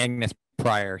 my friend Agnes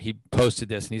Pryor, he posted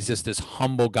this, and he's just this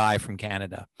humble guy from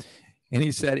Canada. And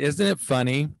he said, isn't it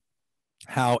funny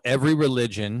how every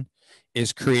religion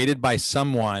is created by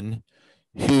someone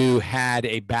who had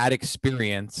a bad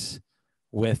experience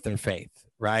with their faith?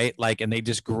 Right? And they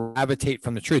just gravitate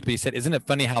from the truth. But he said, isn't it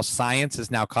funny how science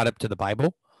is now caught up to the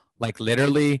Bible?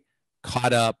 Literally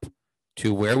caught up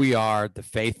to where we are, the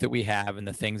faith that we have, and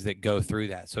the things that go through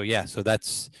that. So yeah, so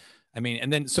that's, and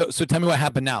then, so tell me what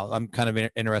happened now. I'm kind of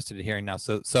interested in hearing now.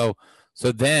 So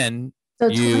then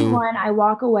 21, I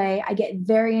walk away. I get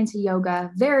very into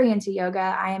yoga.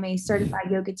 I am a certified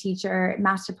yoga teacher,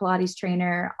 master Pilates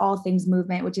trainer, all things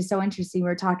movement, which is so interesting.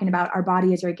 We're talking about our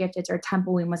body is our gift. It's our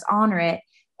temple. We must honor it.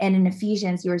 And in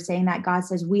Ephesians, you were saying that God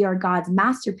says we are God's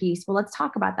masterpiece. Well, let's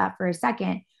talk about that for a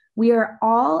second. We are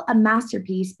all a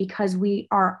masterpiece because we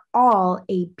are all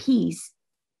a piece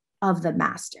of the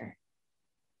master.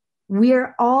 We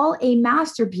are all a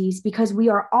masterpiece because we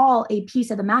are all a piece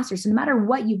of the master. So no matter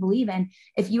what you believe in,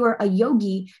 if you are a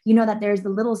yogi, you know that there's the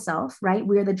little self, right?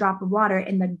 We are the drop of water,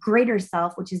 and the greater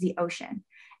self, which is the ocean.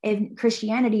 In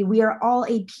Christianity, we are all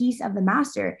a piece of the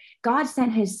master. God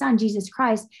sent his son, Jesus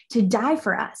Christ, to die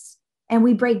for us. And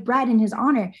we break bread in his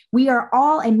honor. We are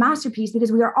all a masterpiece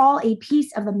because we are all a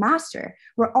piece of the master.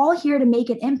 We're all here to make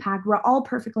an impact. We're all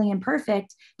perfectly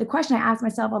imperfect. The question I ask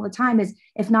myself all the time is,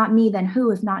 if not me, then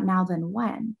who? If not now, then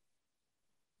when?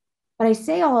 But I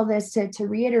say all of this to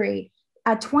reiterate,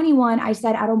 at 21, I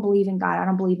said, I don't believe in God. I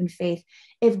don't believe in faith.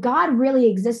 If God really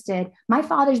existed, my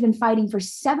father's been fighting for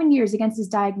 7 years against his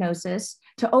diagnosis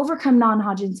to overcome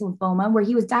non-Hodgkin's lymphoma, where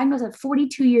he was diagnosed at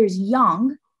 42 years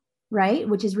young, right?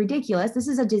 Which is ridiculous. This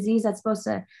is a disease that's supposed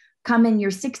to come in your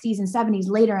 60s and 70s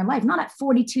later in life, not at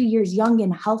 42 years young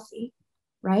and healthy,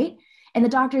 right? And the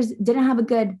doctors didn't have a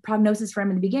good prognosis for him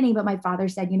in the beginning, but my father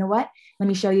said, you know what? Let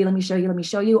me show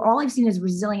you. All I've seen is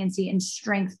resiliency and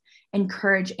strength and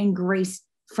courage and grace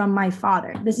from my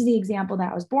father. This is the example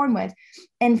that I was born with.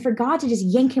 And for God to just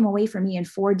yank him away from me in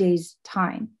 4 days'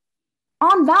 time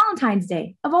on Valentine's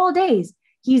Day of all days,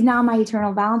 he's now my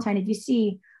eternal Valentine. If you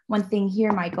see one thing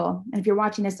here, Michael, and if you're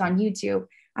watching this on YouTube,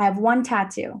 I have one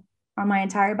tattoo on my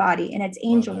entire body, and it's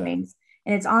angel wings,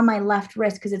 and it's on my left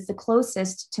wrist because it's the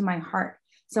closest to my heart.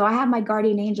 So I have my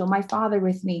guardian angel, my father,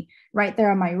 with me right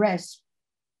there on my wrist.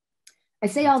 I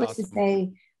say all this to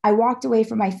say, I walked away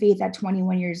from my faith at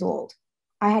 21 years old.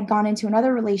 I had gone into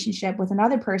another relationship with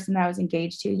another person that I was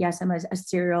engaged to. Yes, I'm a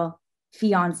serial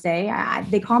fiance.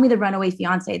 They call me the runaway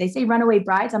fiance. They say runaway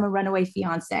brides. I'm a runaway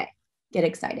fiance. Get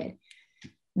excited.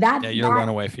 You're a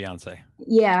runaway fiance.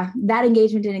 Yeah, that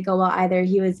engagement didn't go well either.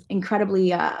 He was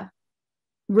incredibly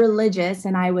religious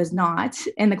and I was not.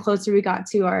 And the closer we got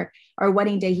to our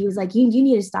wedding day, he was like, you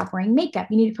need to stop wearing makeup.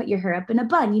 You need to put your hair up in a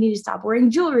bun. You need to stop wearing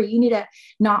jewelry. You need to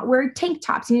not wear tank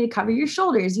tops. You need to cover your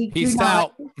shoulders. Peace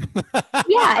out.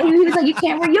 Yeah. He was like, you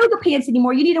can't wear yoga pants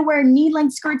anymore. You need to wear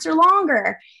knee-length skirts or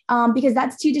longer because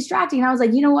that's too distracting. And I was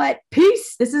like, you know what?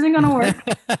 Peace. This isn't going to work.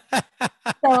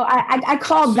 So I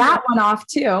called that one off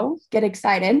too. Get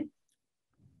excited.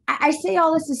 I say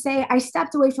all this to say I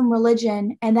stepped away from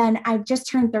religion, and then I just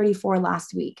turned 34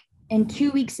 last week. And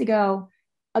 2 weeks ago,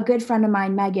 a good friend of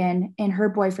mine, Megan, and her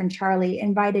boyfriend, Charlie,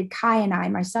 invited Kai and I,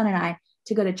 my son and I,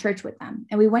 to go to church with them.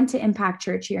 And we went to Impact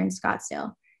Church here in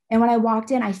Scottsdale. And when I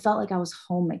walked in, I felt like I was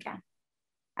home again.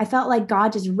 I felt like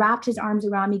God just wrapped his arms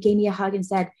around me, gave me a hug and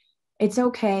said, it's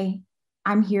okay.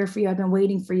 I'm here for you. I've been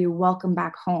waiting for you. Welcome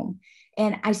back home.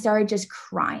 And I started just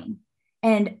crying.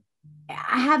 And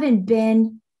I haven't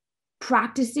been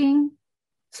practicing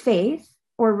faith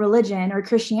or religion or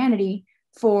Christianity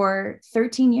for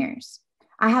 13 years.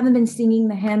 I haven't been singing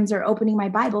the hymns or opening my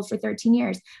Bible for 13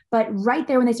 years. But right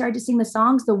there, when they started to sing the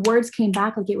songs, the words came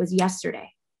back like it was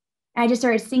yesterday. And I just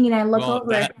started singing. And I looked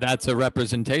over. That's a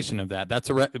representation of that. That's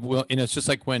it's just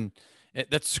like when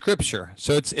that's scripture.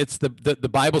 So it's the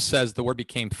Bible says the word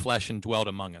became flesh and dwelt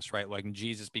among us, right? Like when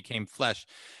Jesus became flesh.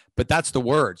 But that's the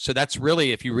word. So that's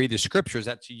really, if you read the scriptures,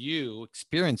 that's you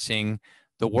experiencing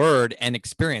the word and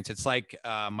experience. It's like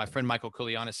my friend Michael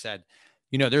Huey said,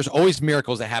 there's always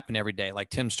miracles that happen every day. Like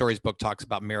Tim Story's book talks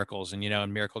about miracles and,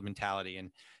 and miracle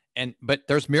mentality. But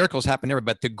there's miracles happen every,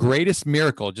 but the greatest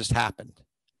miracle just happened.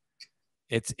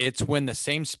 It's when the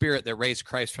same spirit that raised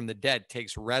Christ from the dead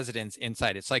takes residence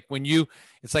inside. It's like when you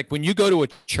go to a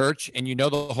church and the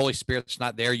Holy Spirit's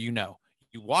not there, you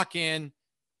walk in,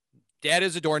 dead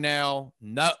as a doornail,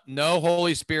 no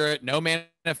Holy Spirit, no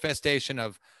manifestation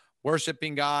of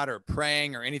worshiping God or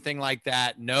praying or anything like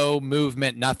that, no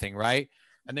movement, nothing, right?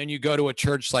 And then you go to a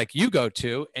church like you go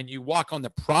to and you walk on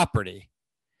the property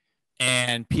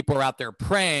and people are out there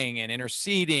praying and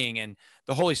interceding and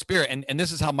the Holy Spirit. And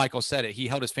this is how Michael said it. He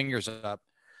held his fingers up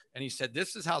and he said,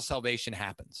 this is how salvation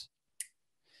happens.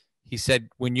 He said,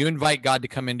 when you invite God to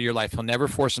come into your life, he'll never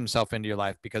force himself into your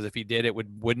life, because if he did, it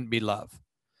wouldn't be love.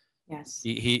 Yes.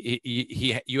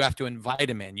 You have to invite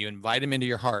him in. You invite him into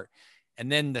your heart.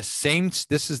 And then this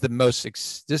is the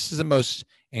most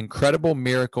incredible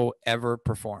miracle ever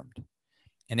performed.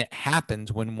 And it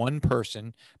happens when one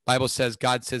person, Bible says,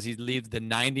 God says he leaves the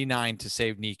 99 to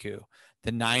save Nikou,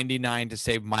 the 99 to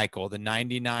save Michael, the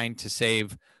 99 to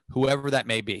save whoever that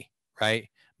may be, right?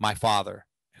 My father,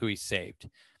 who he saved.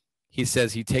 He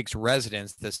says he takes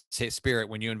residence, the spirit,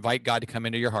 when you invite God to come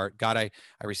into your heart. God, I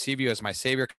receive you as my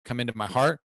savior, come into my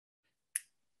heart.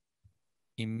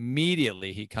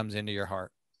 Immediately he comes into your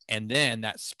heart. And then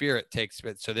that spirit takes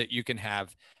it so that you can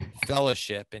have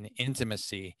fellowship and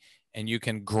intimacy and you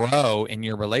can grow in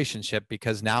your relationship,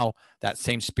 because now that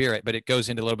same spirit, but it goes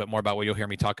into a little bit more about what you'll hear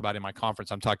me talk about in my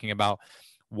conference. I'm talking about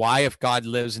why, if God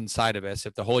lives inside of us,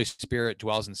 if the Holy Spirit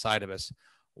dwells inside of us,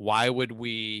 why would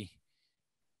we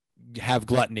have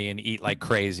gluttony and eat like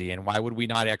crazy? And why would we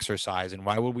not exercise? And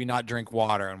why would we not drink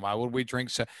water? And why would we drink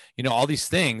all these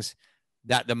things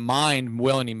that the mind,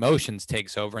 will, and emotions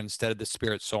takes over, instead of the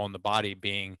spirit, soul, and the body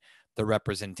being the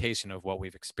representation of what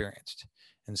we've experienced.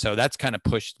 And so that's kind of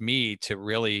pushed me to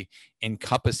really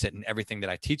encompass it in everything that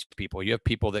I teach people. You have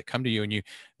people that come to you and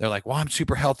they're like, well, I'm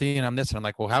super healthy and I'm this. And I'm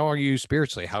like, well, how are you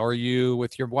spiritually? How are you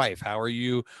with your wife? How are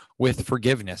you with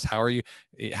forgiveness? How are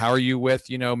you with,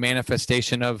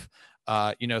 manifestation of,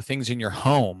 things in your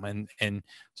home and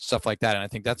stuff like that. And I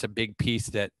think that's a big piece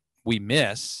that we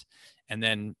miss. And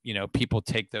then, people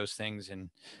take those things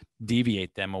and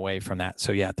deviate them away from that.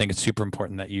 So yeah, I think it's super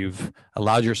important that you've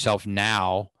allowed yourself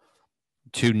now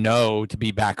to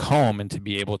be back home and to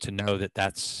be able to know that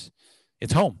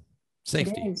it's home,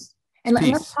 safety. It is. And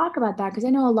let's talk about that, because I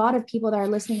know a lot of people that are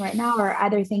listening right now are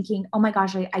either thinking, oh my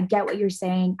gosh, I get what you're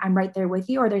saying, I'm right there with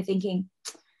you. Or they're thinking,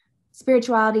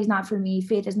 spirituality is not for me.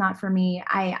 Faith is not for me.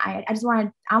 I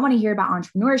want to hear about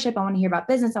entrepreneurship. I want to hear about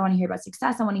business. I want to hear about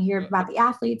success. I want to hear about the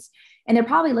athletes. And they're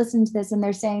probably listening to this and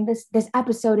they're saying this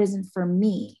episode isn't for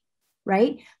me.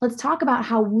 Right? Let's talk about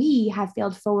how we have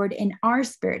failed forward in our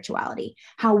spirituality,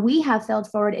 how we have failed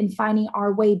forward in finding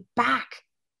our way back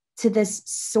to this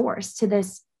source, to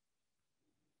this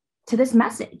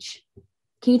message.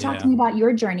 Can you talk to me about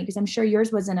your journey? Because I'm sure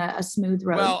yours wasn't a smooth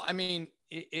road. Well, I mean,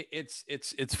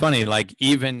 it's funny. Like,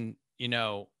 even, you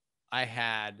know, I've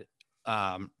had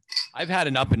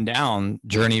an up and down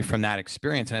journey from that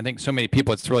experience. And I think so many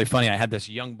people, it's really funny. I had this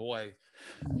young boy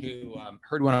who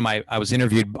heard I was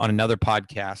interviewed on another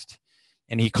podcast,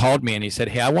 and he called me and he said,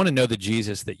 "Hey, I want to know the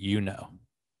Jesus that you know."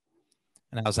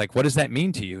 And I was like, "What does that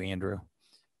mean to you, Andrew?"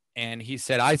 And he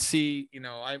said, "I see, you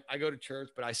know, I go to church,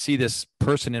 but I see this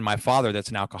person in my father that's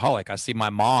an alcoholic. I see my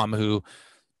mom who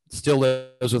still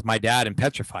lives with my dad and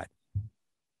petrified."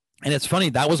 And it's funny,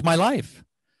 that was my life.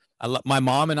 My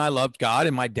mom and I loved God,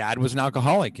 and my dad was an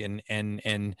alcoholic,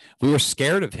 and we were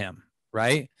scared of him,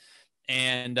 right?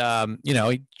 And you know,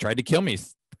 he tried to kill me,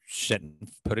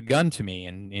 put a gun to me,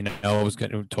 and, you know,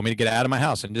 told me to get out of my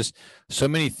house, and just so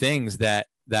many things that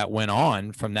went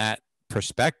on from that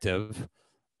perspective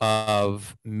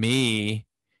of me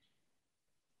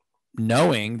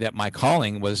knowing that my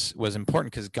calling was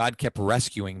important, because God kept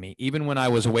rescuing me. Even when I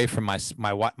was away from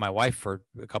my wife for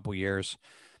a couple of years,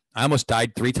 I almost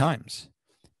died 3 times.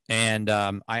 And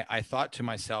I thought to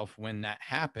myself when that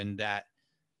happened that,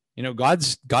 you know,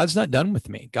 God's not done with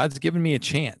me. God's given me a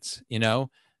chance, you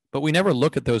know, but we never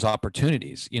look at those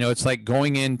opportunities. You know, it's like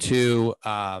going into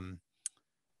a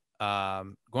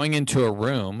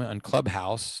room on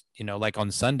Clubhouse, you know, like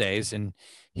on Sundays, and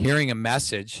hearing a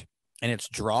message, and it's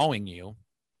drawing you,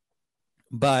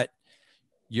 but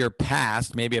your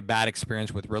past, maybe a bad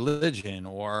experience with religion,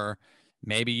 or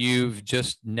maybe you've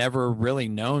just never really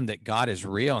known that God is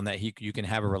real and that you can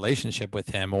have a relationship with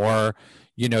him, or,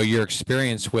 you know, your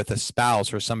experience with a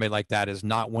spouse or somebody like that has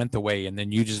not went the way, and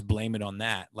then you just blame it on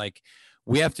that. Like,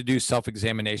 we have to do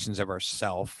self-examinations of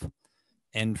ourselves.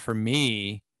 And for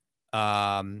me,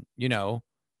 you know,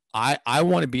 I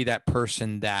want to be that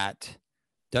person that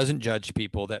doesn't judge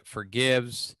people, that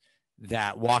forgives,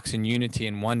 that walks in unity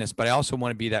and oneness. But I also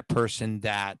want to be that person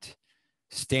that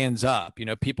stands up. You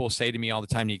know, people say to me all the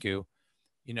time, Nikou,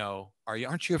 you know,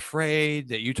 aren't you afraid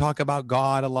that you talk about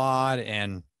God a lot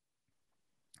and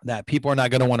that people are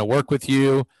not going to want to work with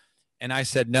you? And I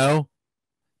said, no,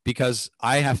 because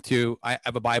I have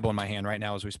a Bible in my hand right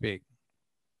now as we speak.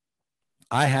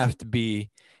 I have to be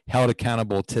held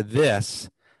accountable to this,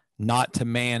 not to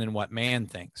man and what man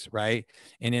thinks, right?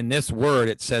 And in this word,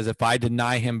 it says, if I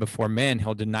deny him before men,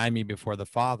 he'll deny me before the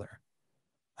Father.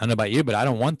 I don't know about you, but I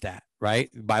don't want that, right?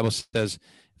 The Bible says,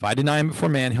 if I deny him before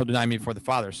man, he'll deny me before the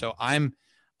Father. So I'm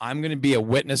going to be a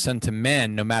witness unto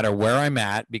men no matter where I'm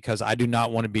at, because I do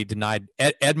not want to be denied.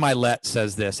 Ed Milet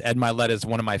says this. Ed Milet is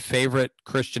one of my favorite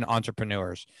Christian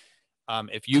entrepreneurs.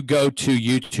 If you go to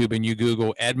YouTube and you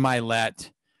Google Ed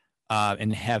Milet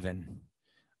in heaven,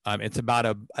 it's about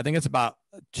I think it's about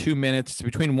 2 minutes,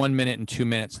 between 1 minute and 2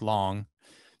 minutes long.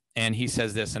 And he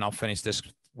says this, and I'll finish this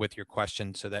with your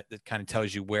question, so that it kind of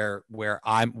tells you what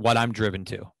I'm driven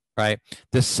to, right?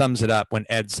 This sums it up when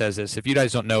Ed says this. If you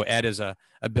guys don't know, Ed is a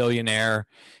billionaire.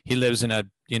 He lives in a,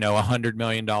 you know, $100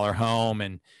 million home,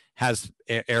 and has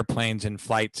airplanes and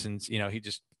flights, and, you know,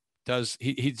 he's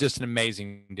just an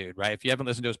amazing dude, right? If you haven't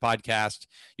listened to his podcast,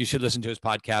 you should listen to his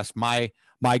podcast.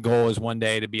 My goal is one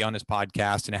day to be on his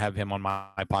podcast and have him on my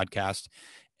podcast.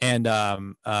 And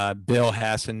Bill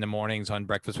Hess in the mornings on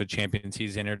Breakfast with Champions,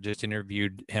 he's just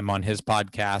interviewed him on his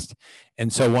podcast.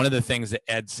 And so one of the things that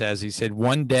Ed says, he said,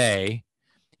 one day,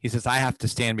 he says, I have to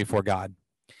stand before God.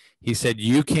 He said,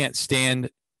 you can't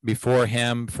stand before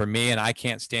him for me, and I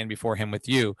can't stand before him with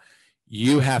you.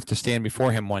 You have to stand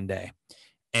before him one day.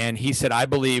 And he said, I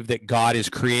believe that God is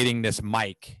creating this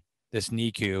Mike, this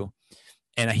Nikou.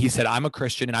 And he said, I'm a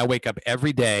Christian, and I wake up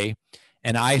every day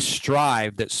and I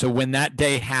strive that, so when that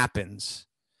day happens,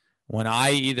 when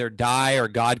I either die or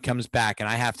God comes back and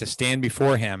I have to stand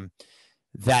before him,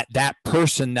 that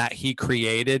person that he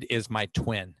created is my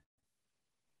twin,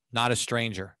 not a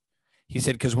stranger. He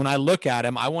said, because when I look at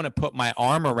him, I want to put my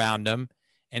arm around him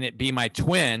and it be my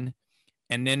twin.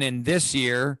 And then in this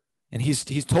year, and he's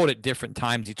told it different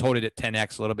times. He told it at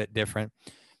 10X, a little bit different.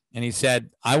 And he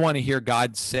said, I want to hear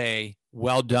God say,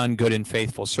 well done, good and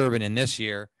faithful servant, in this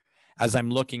year, as I'm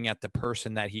looking at the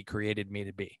person that he created me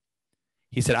to be.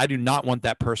 He said, I do not want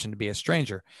that person to be a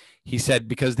stranger. He said,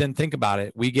 because then think about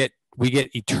it. We get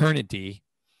eternity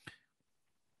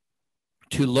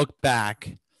to look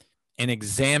back and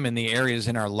examine the areas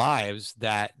in our lives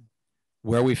that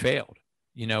where we failed,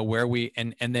 where we,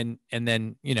 and then,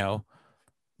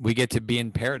 we get to be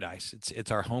in paradise. It's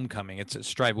our homecoming. It's a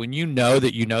strive. When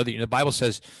the Bible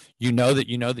says, you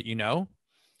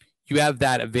have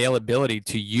that availability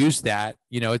to use that.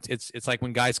 It's like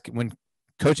when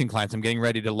coaching clients, I'm getting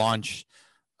ready to launch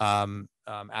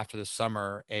after the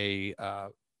summer, a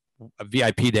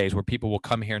VIP days where people will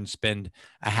come here and spend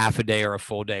a half a day or a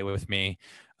full day with me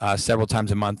several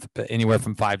times a month, but anywhere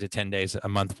from 5 to 10 days a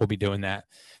month. We'll be doing that.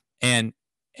 And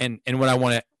what I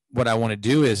want to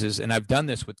do is, and I've done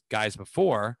this with guys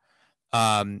before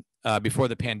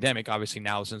the pandemic. Obviously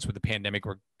now, since with the pandemic,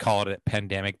 we're calling it a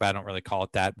pandemic, but I don't really call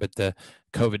it that. But the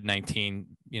COVID-19,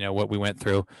 what we went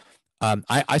through,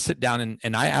 I sit down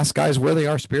and I ask guys where they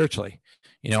are spiritually.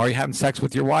 Are you having sex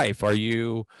with your wife? Are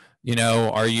you,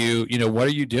 what are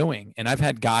you doing? And I've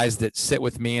had guys that sit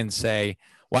with me and say,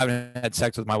 well, I haven't had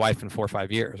sex with my wife in 4 or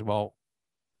 5 years. Well,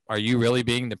 are you really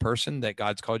being the person that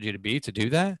God's called you to be to do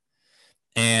that?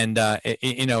 And,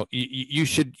 you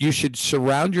should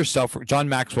surround yourself. John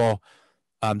Maxwell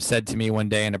said to me one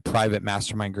day in a private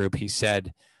mastermind group, he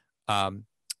said,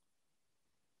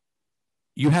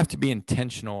 you have to be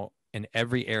intentional in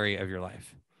every area of your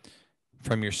life,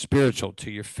 from your spiritual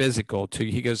to your physical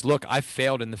he goes, look, I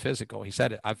failed in the physical. He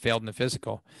said it. I failed in the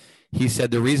physical. He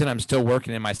said, the reason I'm still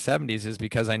working in my 70s is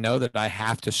because I know that I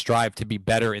have to strive to be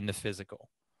better in the physical.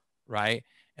 Right.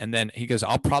 And then he goes,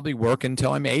 I'll probably work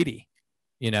until I'm 80.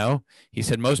 He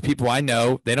said, most people I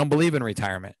know, they don't believe in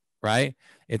retirement. Right.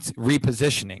 It's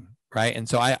repositioning. Right. And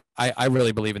so I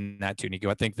really believe in that too, Nikou.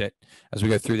 I think that as we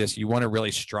go through this, you want to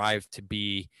really strive to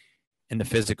be in the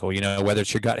physical, whether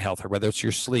it's your gut health or whether it's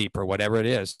your sleep or whatever it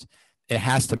is. It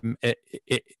has to,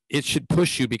 it should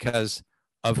push you because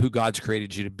of who God's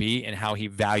created you to be and how he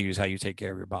values how you take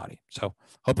care of your body. So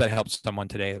hope that helps someone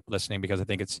today listening, because I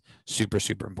think it's super,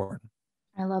 super important.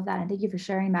 I love that. And thank you for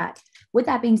sharing that. With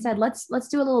that being said, let's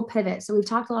do a little pivot. So we've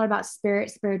talked a lot about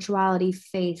spirituality,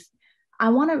 faith. I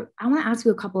want to ask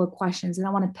you a couple of questions, and I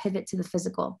want to pivot to the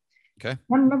physical. Okay.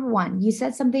 Number one, you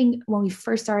said something when we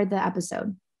first started the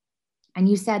episode, and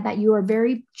you said that you are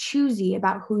very choosy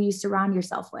about who you surround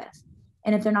yourself with.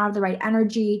 And if they're not of the right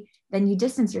energy, then you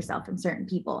distance yourself from certain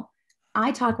people.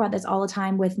 I talk about this all the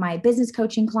time with my business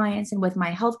coaching clients and with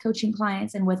my health coaching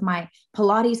clients and with my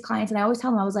Pilates clients. And I always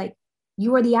tell them, I was like,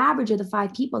 you are the average of the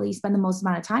 5 people that you spend the most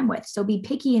amount of time with. So be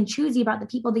picky and choosy about the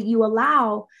people that you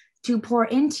allow to pour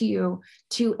into you,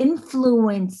 to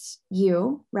influence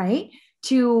you, right?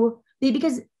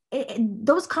 Because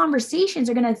those conversations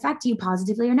are going to affect you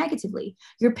positively or negatively.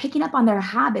 You're picking up on their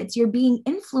habits. You're being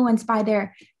influenced by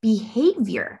their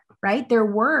behavior, right? Their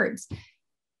words.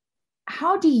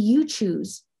 How do you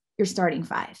choose your starting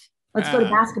 5? Let's go to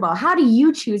basketball. How do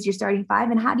you choose your starting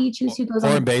 5, and how do you choose who goes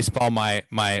on? Or in baseball, my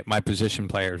position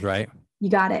players, right? You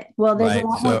got it. Well, there's a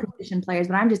lot more position players,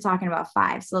 but I'm just talking about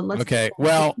 5. So let's. Okay.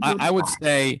 Well, I would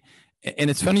say, and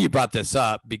it's funny you brought this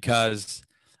up, because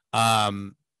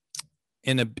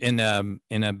in a room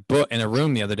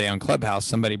the other day on Clubhouse,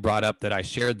 somebody brought up that I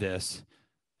shared this.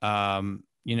 Men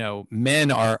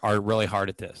are really hard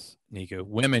at this, Nikou.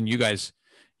 Women, you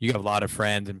have a lot of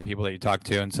friends and people that you talk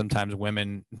to, and sometimes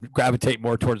women gravitate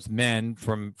more towards men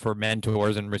for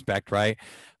mentors and respect, right?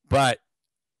 But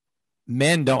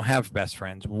men don't have best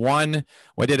friends.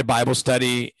 We did a Bible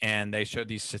study and they showed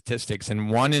these statistics, and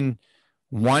 1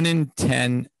 in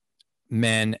 10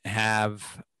 men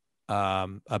have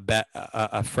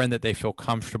a friend that they feel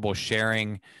comfortable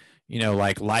sharing,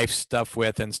 like life stuff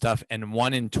with and stuff, and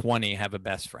 1 in 20 have a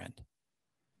best friend.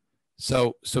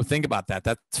 So think about that.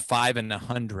 That's 5 in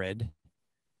 100,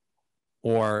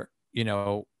 or,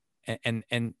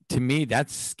 and to me,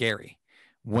 that's scary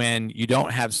when you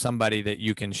don't have somebody that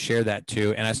you can share that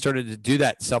to. And I started to do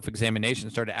that self-examination,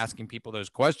 started asking people those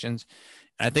questions.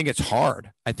 And I think it's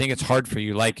hard. I think it's hard for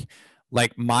you. Like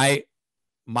my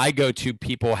go-to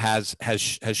people has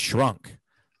shrunk.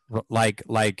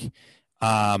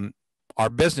 Our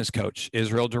business coach,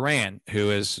 Israel Duran, who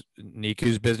is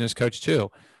Nikou's business coach too.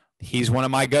 He's one of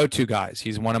my go-to guys.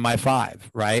 He's one of my 5,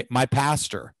 right? My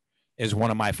pastor is one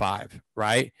of my 5,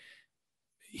 right?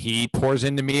 He pours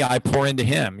into me. I pour into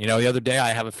him. The other day I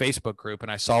have a Facebook group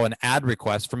and I saw an ad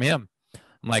request from him.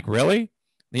 I'm like, really?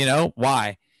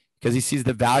 Why? Because he sees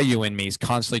the value in me. He's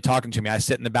constantly talking to me. I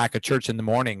sit in the back of church in the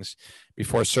mornings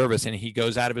before service, and he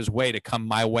goes out of his way to come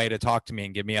my way to talk to me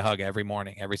and give me a hug every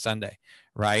morning, every Sunday,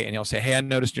 right? And he'll say, hey, I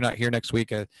noticed you're not here next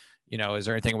week. Is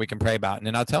there anything we can pray about? And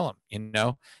then I'll tell him,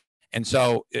 And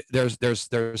so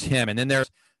there's him. And then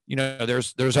there's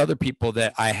other people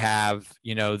that I have,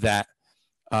 that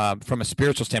from a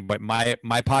spiritual standpoint, my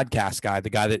podcast guy, the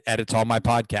guy that edits all my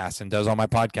podcasts and does all my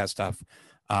podcast stuff,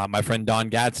 my friend Don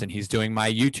Gadsden, he's doing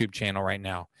my YouTube channel right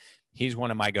now. He's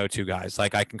one of my go-to guys.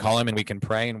 Like, I can call him and we can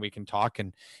pray and we can talk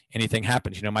and anything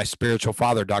happens. You know, my spiritual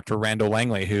father, Dr. Randall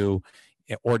Langley, who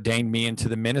ordained me into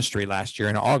the ministry last year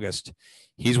in August,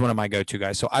 he's one of my go-to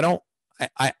guys. So I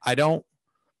want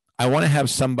to have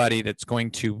somebody that's going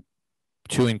to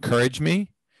encourage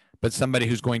me, but somebody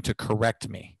who's going to correct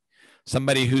me.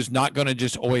 Somebody who's not going to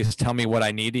just always tell me what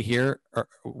I need to hear or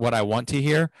what I want to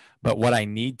hear, but what I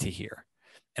need to hear.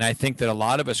 And I think that a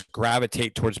lot of us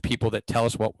gravitate towards people that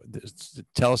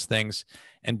tell us things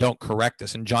and don't correct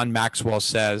us. And John Maxwell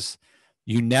says,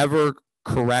 you never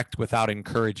correct without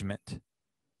encouragement.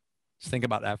 Just think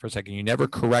about that for a second. You never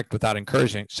correct without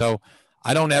encouraging. So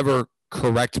I don't ever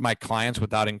correct my clients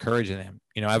without encouraging them.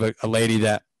 You know, I have a lady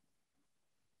that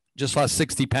just lost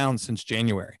 60 pounds since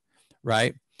January,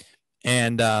 right?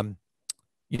 And,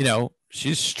 you know,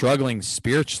 she's struggling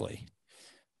spiritually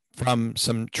from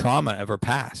some trauma of her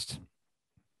past.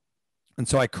 And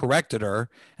so I corrected her,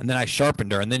 and then I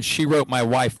sharpened her. And then she wrote my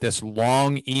wife this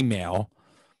long email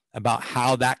about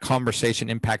how that conversation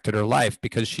impacted her life,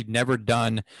 because she'd never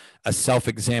done a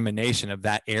self-examination of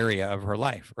that area of her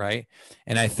life, right?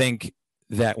 And I think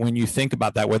that when you think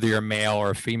about that, whether you're a male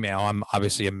or a female, I'm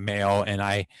obviously a male, and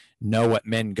I know what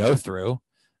men go through.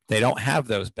 They don't have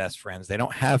those best friends. They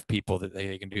don't have people that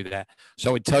they can do that. So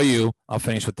I would tell you, I'll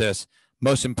finish with this.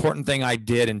 Most important thing I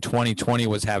did in 2020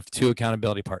 was have 2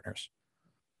 accountability partners.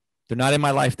 They're not in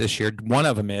my life this year. One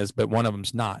of them is, but one of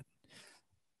them's not.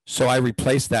 So I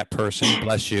replaced that person,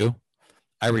 bless you.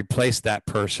 I replaced that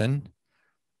person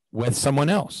with someone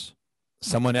else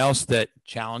that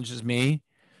challenges me,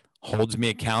 holds me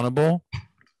accountable,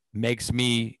 makes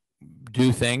me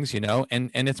do things, you know, and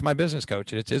it's my business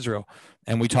coach, and it's Israel.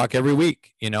 And we talk every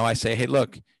week. You know, I say, hey,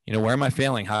 look, you know, where am I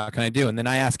failing? How can I do? And then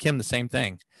I ask him the same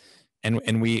thing.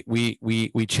 And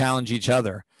we challenge each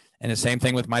other. And the same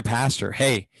thing with my pastor.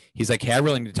 Hey, he's like, hey, I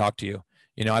really need to talk to you.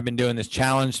 You know, I've been doing this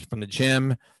challenge from the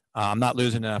gym. I'm not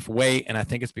losing enough weight. And I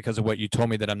think it's because of what you told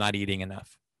me, that I'm not eating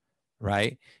enough.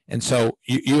 Right. And so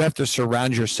you have to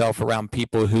surround yourself around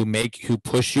people who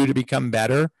push you to become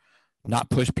better, not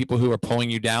push people who are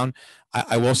pulling you down.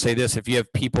 I will say this: if you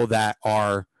have people that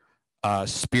are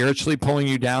spiritually pulling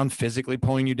you down, physically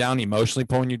pulling you down, emotionally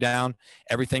pulling you down,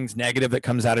 everything's negative that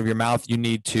comes out of your mouth, you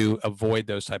need to avoid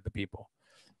those type of people.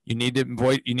 You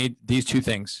need these 2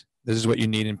 things. This is what you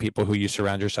need in people who you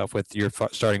surround yourself with. Your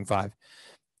starting 5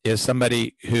 is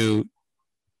somebody who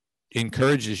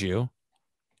encourages you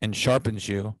and sharpens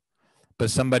you, but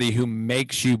somebody who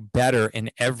makes you better in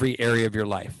every area of your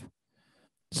life.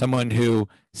 Someone who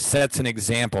sets an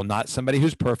example, not somebody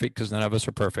who's perfect, because none of us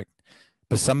are perfect,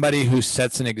 but somebody who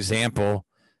sets an example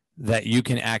that you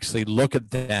can actually look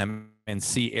at them and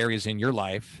see areas in your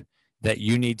life that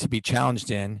you need to be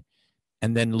challenged in,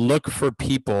 and then look for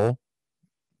people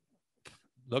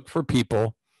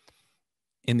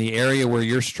in the area where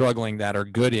you're struggling that are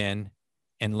good in,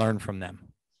 and learn from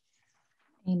them.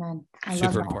 Amen. I Super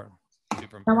love that. important.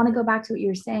 Super important. I want to go back to what you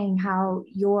were saying, how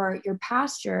your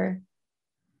pastor,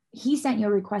 he sent you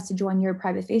a request to join your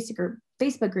private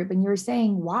Facebook group. And you were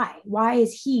saying, why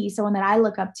is he someone that I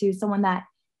look up to, someone that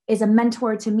is a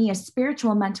mentor to me, a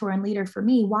spiritual mentor and leader for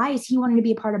me? Why is he wanting to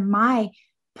be a part of my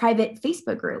private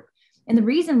Facebook group? And the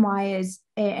reason why is,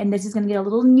 and this is going to get a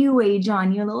little new age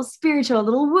on you, a little spiritual, a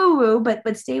little woo woo,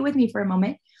 but stay with me for a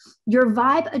moment. Your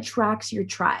vibe attracts your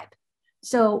tribe.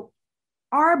 So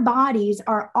our bodies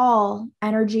are all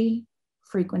energy,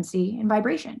 frequency, and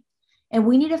vibration. And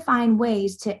we need to find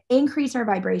ways to increase our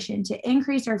vibration, to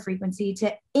increase our frequency,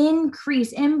 to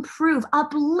improve,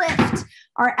 uplift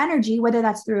our energy, whether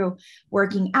that's through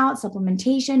working out,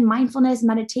 supplementation, mindfulness,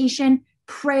 meditation,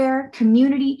 prayer,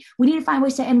 community. We need to find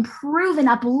ways to improve and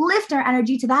uplift our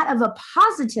energy to that of a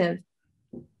positive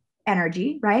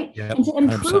energy, right? Yep, and to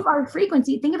improve 100%. our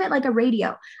frequency. Think of it like a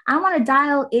radio. I want to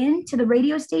dial in to the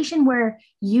radio station where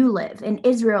you live and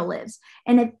Israel lives.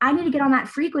 And if I need to get on that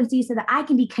frequency so that I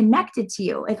can be connected to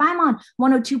you. If I'm on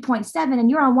 102.7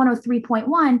 and you're on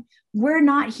 103.1, we're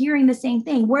not hearing the same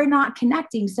thing. We're not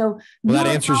connecting. So that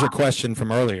answers your question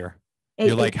from earlier.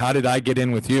 You're like, how did I get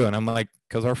in with you? And I'm like,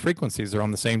 because our frequencies are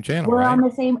on the same channel. We're right? on the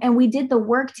same, and we did the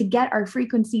work to get our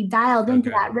frequency dialed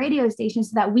into that radio station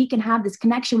so that we can have this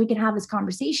connection. We can have this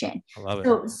conversation. I love it.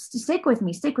 So stick with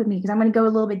me, because I'm going to go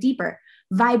a little bit deeper.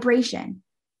 Vibration.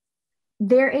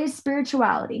 There is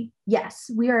spirituality. Yes.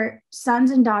 We are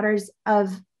sons and daughters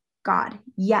of God.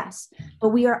 Yes. But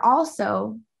we are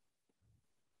also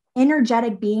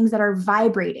energetic beings that are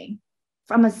vibrating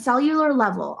from a cellular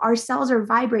level, our cells are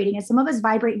vibrating, and some of us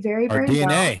vibrate very, Our very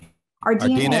DNA. low. Our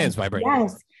DNA is vibrating.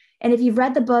 Yes. And if you've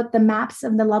read the book, The Maps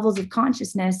of the Levels of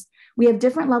Consciousness, we have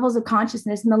different levels of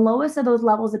consciousness. And the lowest of those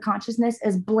levels of consciousness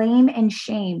is blame and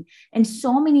shame. And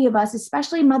so many of us,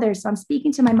 especially mothers, so I'm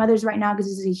speaking to my mothers right now because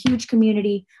this is a huge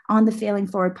community on the Failing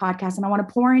Forward podcast. And I want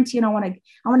to pour into you, and I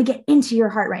want to get into your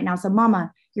heart right now. So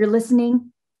mama, you're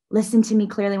listening. Listen to me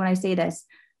clearly when I say this.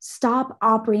 Stop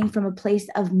operating from a place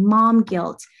of mom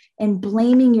guilt and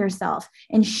blaming yourself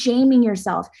and shaming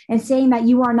yourself and saying that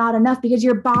you are not enough, because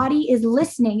your body is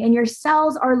listening and your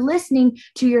cells are listening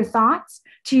to your thoughts,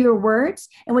 to your words.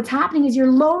 And what's happening is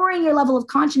you're lowering your level of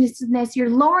consciousness, you're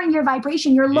lowering your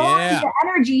vibration, you're lowering your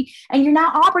energy, and you're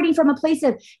now operating from a place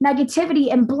of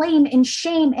negativity and blame and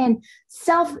shame and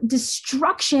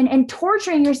self-destruction and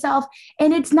torturing yourself.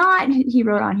 And it's not, he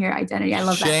wrote on here, identity. I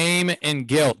love that. Shame and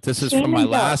guilt. This is from my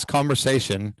last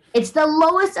conversation. It's the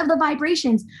lowest of the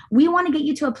vibrations. We want to get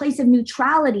you to a place of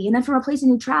neutrality. And then from a place of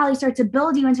neutrality, start to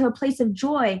build you into a place of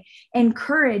joy and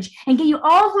courage and get you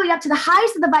all the way up to the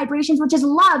highest of the vibrations, which is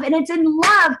love. And it's in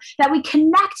love that we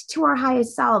connect to our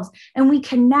highest selves and we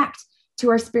connect to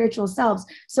our spiritual selves.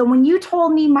 So when you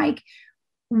told me, Mike,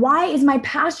 why is my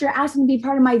pastor asking to be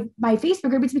part of my Facebook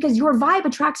group? It's because your vibe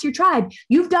attracts your tribe.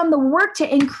 You've done the work to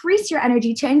increase your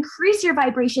energy, to increase your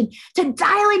vibration, to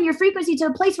dial in your frequency to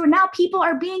a place where now people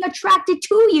are being attracted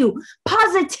to you.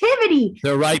 Positivity.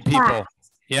 The right people.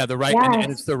 Yeah, the right. Yes.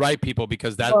 And it's the right people,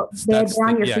 because they're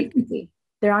on your frequency.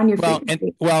 They're on your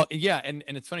frequency. And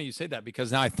it's funny you say that, because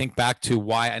now I think back to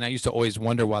why, and I used to always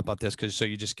wonder about this, because so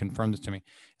you just confirmed this to me.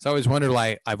 So I always wondered,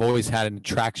 like, I've always had an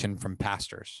attraction from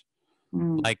pastors.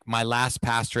 Like my last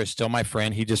pastor is still my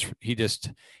friend. He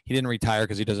didn't retire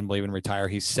because he doesn't believe in retire.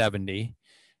 He's 70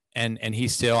 and I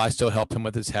still help him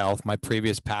with his health. My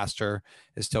previous pastor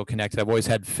is still connected. I've always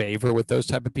had favor with those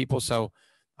type of people. So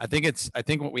I think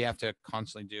what we have to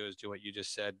constantly do is do what you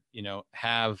just said,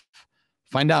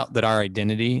 find out that our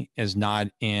identity is not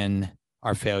in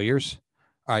our failures.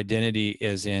 Our identity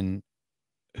is in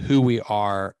who we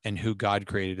are and who God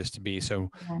created us to be. So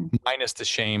minus the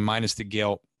shame, minus the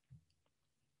guilt,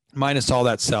 minus all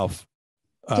that self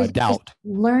doubt. Just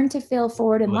learn to fail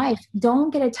forward in life.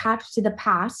 Don't get attached to the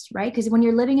past, right? Because when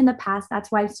you're living in the past,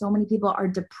 that's why so many people are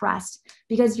depressed,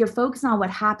 because you're focused on what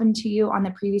happened to you on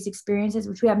the previous experiences,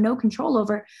 which we have no control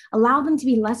over. Allow them to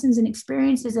be lessons and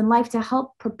experiences in life to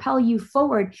help propel you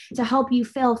forward, to help you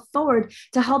fail forward,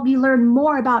 to help you learn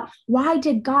more about, why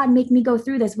did God make me go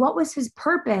through this? What was his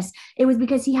purpose? It was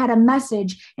because he had a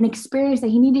message, an experience that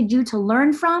he needed you to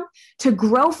learn from, to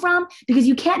grow from, because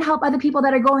you can't help other people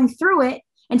that are going through it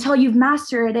until you've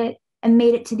mastered it and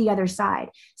made it to the other side.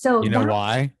 So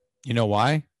why? You know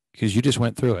why? Because you just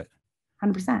went through it.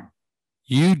 100%.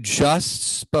 You just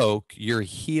spoke your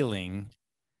healing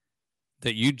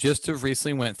that you just have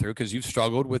recently went through, because you've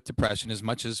struggled with depression as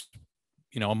much as,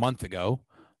 a month ago,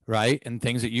 right? And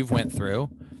things that you've went through,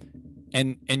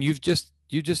 and you just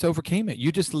overcame it.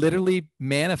 You just literally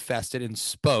manifested and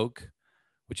spoke,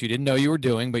 which you didn't know you were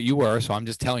doing, but you were. So I'm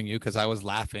just telling you, because I was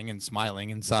laughing and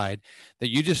smiling inside, that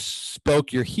you just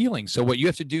spoke your healing. So what you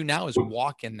have to do now is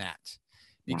walk in that,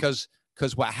 because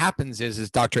what happens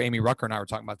is Dr. Amy Rucker and I were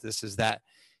talking about this, is that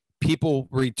people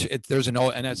there's an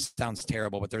old, and it sounds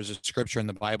terrible, but there's a scripture in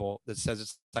the Bible that says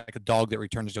it's like a dog that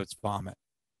returns to its vomit,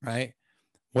 right?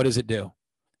 What does it do?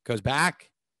 Goes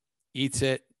back, eats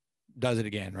it, does it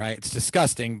again, right? It's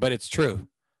disgusting, but it's true.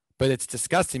 But it's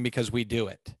disgusting because we do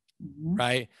it.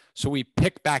 Right? So we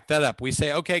pick back that up. We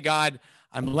say, okay, God,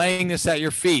 I'm laying this at your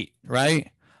feet,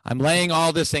 right? I'm laying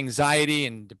all this anxiety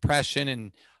and depression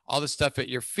and all this stuff at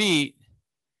your feet,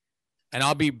 and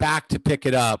I'll be back to pick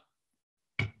it up,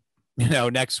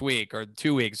 next week or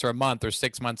 2 weeks or a month or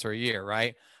 6 months or a year,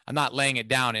 right? I'm not laying it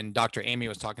down. And Dr. Amy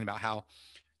was talking about how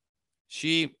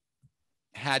she's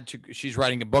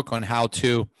writing a book on how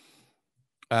to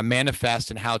manifest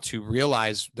and how to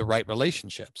realize the right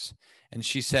relationships. And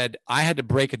she said, I had to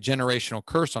break a generational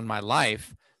curse on my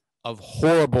life of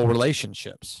horrible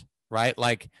relationships, right?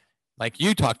 Like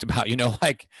you talked about,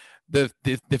 like the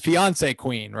fiance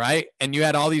queen, right? And you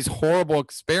had all these horrible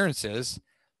experiences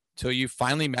till you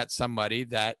finally met somebody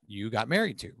that you got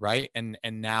married to, right? And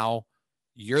now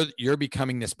you're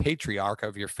becoming this patriarch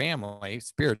of your family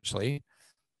spiritually,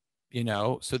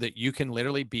 so that you can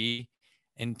literally be,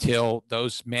 until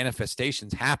those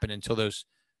manifestations happen, until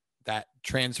that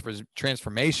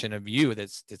transformation of you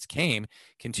that's came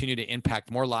continue to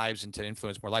impact more lives and to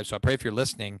influence more lives. So I pray, if you're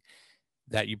listening,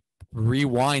 that you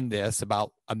rewind this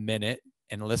about a minute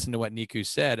and listen to what Nikou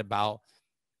said about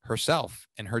herself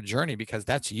and her journey, because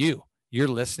that's you. you're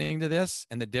listening to this,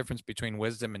 and the difference between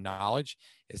wisdom and knowledge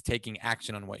is taking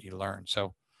action on what you learn.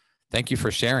 So thank you for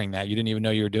sharing that. You didn't even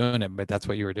know you were doing it, but that's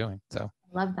what you were doing. So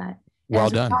I love that. Well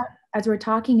done. As we're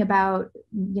talking about,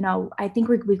 I think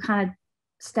we've kind of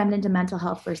stemmed into mental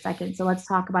health for a second. So let's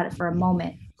talk about it for a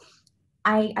moment.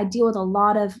 I deal with a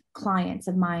lot of clients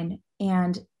of mine,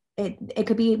 and it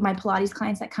could be my Pilates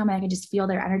clients that come and I can just feel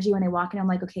their energy when they walk in. I'm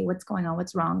like, okay, what's going on?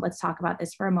 What's wrong? Let's talk about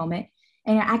this for a moment.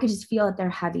 And I could just feel that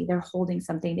they're heavy. They're holding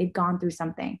something. They've gone through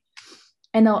something.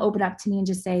 And they'll open up to me and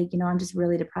just say, I'm just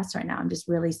really depressed right now. I'm just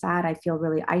really sad. I feel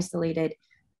really isolated,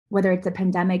 whether it's a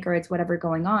pandemic or it's whatever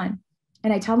going on.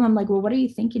 And I tell them, I'm like, well, what are you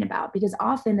thinking about? Because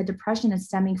often the depression is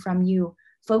stemming from you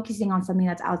focusing on something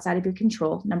that's outside of your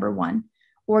control, number one,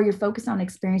 or you're focused on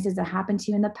experiences that happened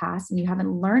to you in the past and you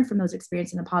haven't learned from those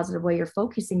experiences in a positive way. You're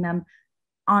focusing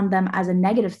on them as a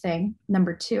negative thing,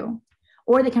 number two.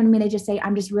 Or they come to me and they just say,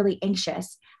 I'm just really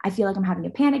anxious. I feel like I'm having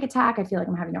a panic attack. I feel like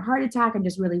I'm having a heart attack. I'm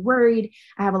just really worried.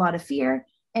 I have a lot of fear.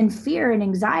 And fear and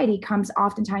anxiety comes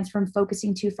oftentimes from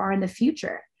focusing too far in the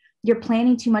future. You're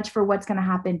planning too much for what's going to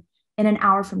happen in an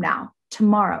hour from now,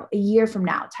 tomorrow, a year from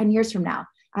now, 10 years from now.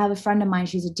 I have a friend of mine.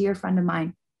 She's a dear friend of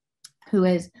mine who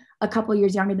is a couple of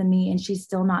years younger than me, and she's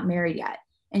still not married yet.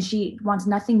 And she wants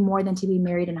nothing more than to be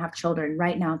married and have children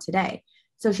right now today.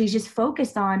 So she's just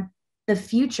focused on the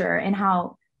future and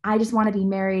how I just want to be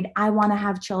married. I want to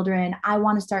have children. I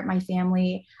want to start my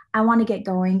family. I want to get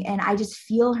going. And I just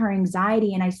feel her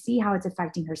anxiety, and I see how it's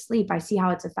affecting her sleep. I see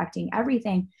how it's affecting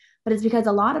everything. But it's because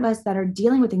a lot of us that are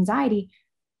dealing with anxiety,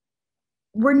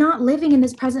 we're not living in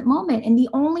this present moment. And the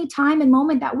only time and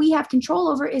moment that we have control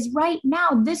over is right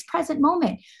now, this present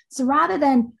moment. So rather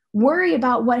than worry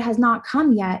about what has not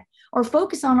come yet, or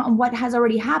focus on what has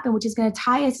already happened, which is going to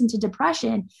tie us into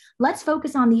depression, let's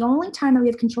focus on the only time that we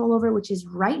have control over, which is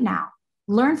right now.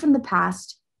 Learn from the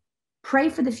past, pray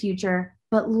for the future,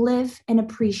 but live and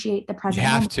appreciate the present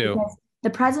moment. You have to. The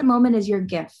present moment is your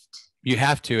gift. You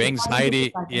have to.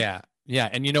 Anxiety. Yeah. Yeah.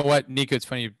 And you know what, Nikou, it's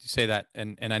funny you say that.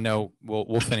 And I know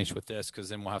we'll finish with this, because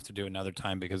then we'll have to do another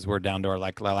time, because we're down to our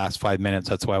last 5 minutes.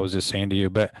 That's why I was just saying to you.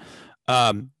 But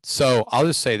so I'll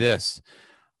just say this.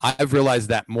 I've realized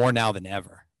that more now than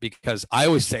ever, because I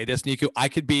always say this, Nikou, I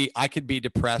could be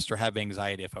depressed or have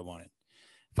anxiety if I wanted.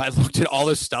 If I looked at all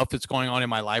this stuff that's going on in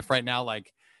my life right now,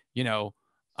 like,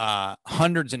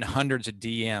 hundreds and hundreds of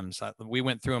DMs. We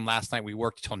went through them last night. We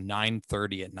worked till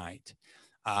 9:30 at night.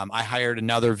 I hired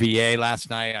another VA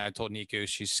last night. I told Nikou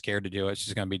she's scared to do it.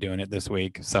 She's going to be doing it this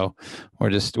week. So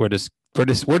we're just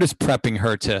prepping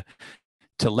her to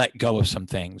let go of some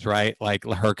things, right? Like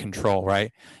her control,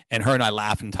 right? And her and I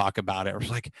laugh and talk about it. We're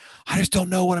like, I just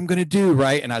don't know what I'm going to do,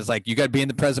 right? And I was like, you got to be in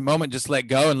the present moment, just let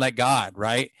go and let God,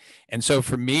 right? And so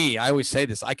for me, I always say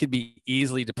this, I could be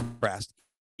easily depressed,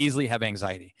 easily have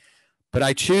anxiety, but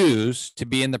I choose to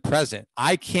be in the present.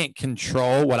 I can't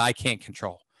control what I can't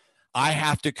control. I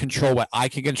have to control what I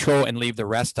can control and leave the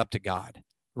rest up to God,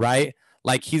 right?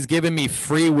 Like he's given me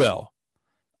free will.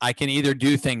 I can either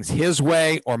do things his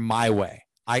way or my way.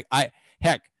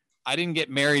 Heck, I didn't get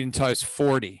married until I was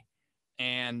 40.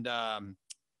 And,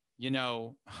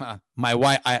 my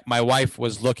wife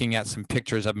was looking at some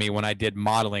pictures of me when I did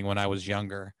modeling when I was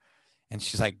younger. And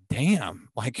she's like, damn,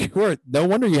 like no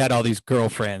wonder you had all these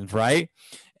girlfriends. Right.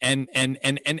 And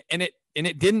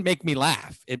it didn't make me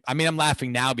laugh. I'm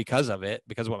laughing now because of it,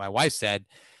 because of what my wife said,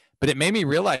 but it made me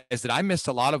realize that I missed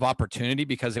a lot of opportunity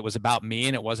because it was about me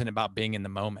and it wasn't about being in the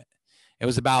moment. It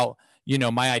was about,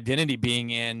 my identity being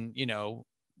in,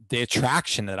 the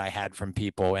attraction that I had from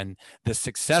people and the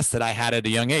success that I had at a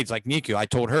young age. Like Nikou, I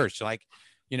told her, she's like,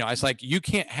 I was like, you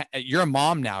can't, you're a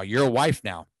mom now, you're a wife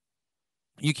now.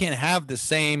 You can't have the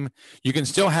same, you can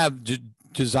still have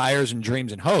desires and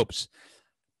dreams and hopes,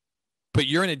 but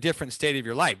you're in a different state of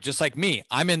your life. Just like me,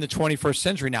 I'm in the 21st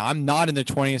century now. I'm not in the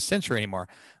 20th century anymore.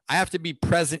 I have to be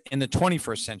present in the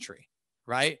 21st century,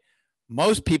 right?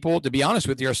 Most people, to be honest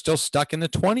with you, are still stuck in the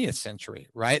 20th century,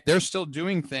 right? They're still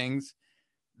doing things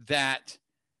that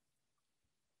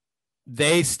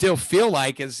they still feel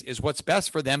like is what's best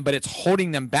for them, but it's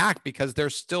holding them back because they're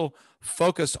still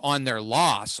focused on their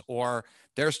loss, or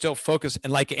they're still focused.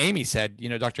 And like Amy said,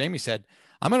 Dr. Amy said,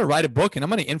 I'm going to write a book and I'm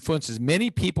going to influence as many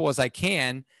people as I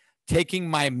can, taking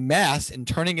my mess and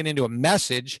turning it into a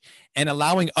message and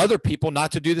allowing other people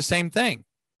not to do the same thing.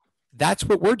 That's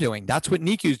what we're doing. That's what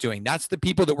Nikou's doing. That's the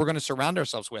people that we're going to surround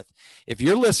ourselves with. If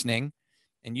you're listening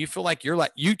and you feel like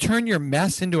you turn your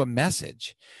mess into a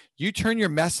message, you turn your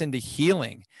mess into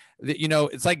healing.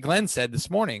 It's like Glenn said this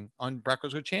morning on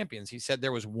Breakfast with Champions. He said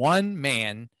there was one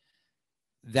man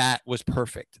that was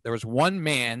perfect. There was one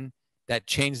man that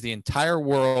changed the entire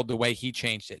world the way he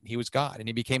changed it. He was God, and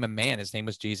he became a man. His name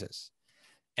was Jesus.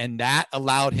 And that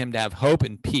allowed him to have hope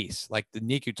and peace. Like the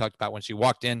Nikou talked about, when she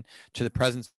walked in to the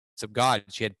presence of God,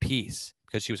 she had peace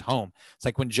because she was home. It's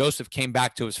like when Joseph came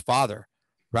back to his father,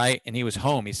 right? And he was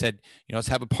home. He said, let's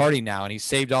have a party now. And he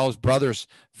saved all his brothers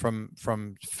from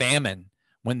famine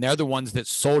when they're the ones that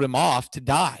sold him off to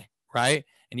die, right?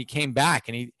 And he came back,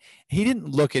 and he didn't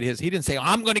look at he didn't say,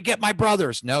 I'm going to get my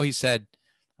brothers. No, he said,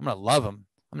 I'm going to love him.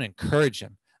 I'm going to encourage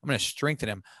him. I'm going to strengthen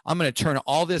him. I'm going to turn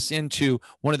all this into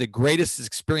one of the greatest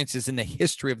experiences in the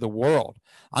history of the world.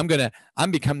 I'm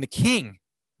become the king,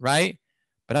 right?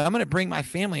 But I'm going to bring my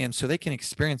family in so they can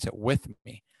experience it with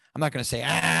me. I'm not going to say,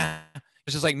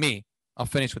 it's just like me. I'll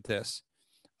finish with this.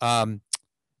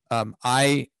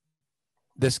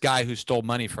 This guy who stole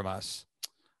money from us,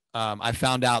 I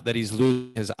found out that he's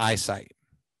losing his eyesight.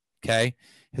 Okay.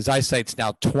 His eyesight's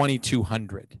now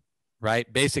 2200,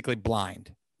 right? Basically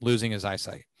blind, losing his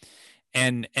eyesight.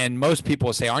 And most people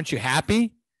will say, aren't you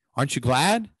happy? Aren't you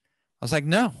glad? I was like,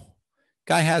 no.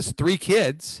 Guy has 3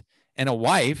 kids and a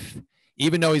wife.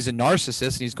 Even though he's a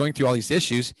narcissist and he's going through all these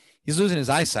issues, he's losing his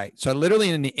eyesight. So literally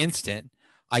in the instant,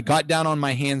 I got down on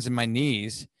my hands and my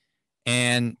knees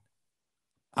and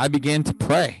I began to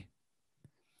pray.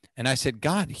 And I said,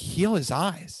 God, heal his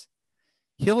eyes,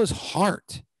 heal his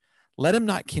heart. Let him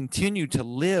not continue to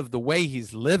live the way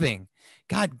he's living.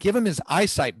 God, give him his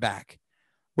eyesight back.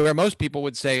 Where most people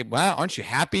would say, well, aren't you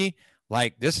happy?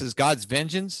 Like, this is God's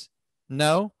vengeance?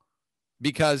 No,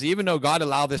 because even though God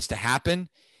allowed this to happen,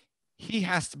 he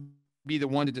has to be the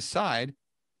one to decide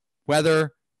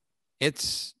whether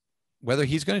he's going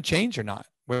to change or not,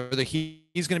 whether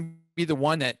he's going to be the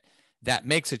one that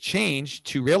makes a change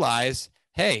to realize,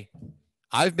 hey,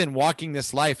 I've been walking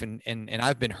this life and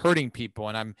I've been hurting people,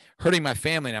 and I'm hurting my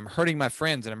family, and I'm hurting my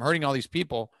friends, and I'm hurting all these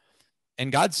people,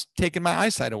 and God's taken my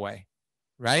eyesight away,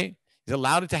 right? He's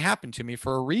allowed it to happen to me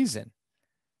for a reason.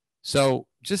 So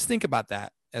just think about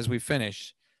that as we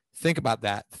finish. Think about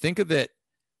that. Think of it.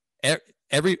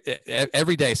 Every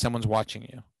day someone's watching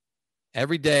you.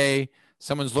 Every day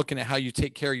someone's looking at how you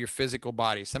take care of your physical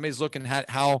body. Somebody's looking at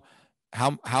how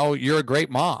you're a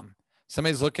great mom.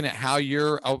 Somebody's looking at how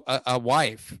you're a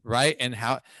wife, right? And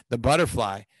how the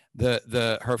butterfly,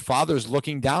 her father's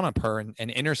looking down on her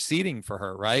and interceding for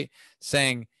her, right?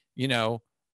 Saying,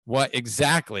 what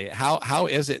exactly, how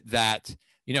is it that,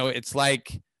 it's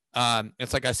like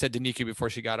I said to Nikou before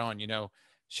she got on,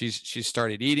 she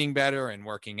started eating better and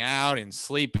working out and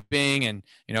sleeping, and,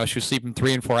 she was sleeping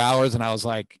 3 and 4 hours. And I was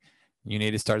like, you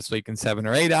need to start sleeping 7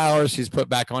 or 8 hours. She's put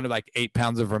back on to like 8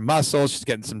 pounds of her muscles. She's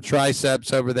getting some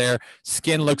triceps over there.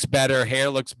 Skin looks better. Hair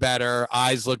looks better.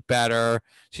 Eyes look better.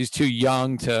 She's too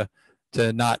young to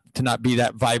not be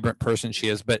that vibrant person she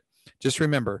is. But just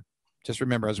remember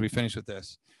as we finish with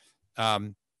this,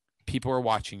 people are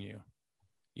watching you.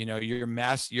 Your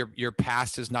mess, your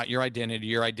past is not your identity.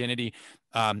 Your identity.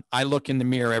 I look in the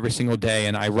mirror every single day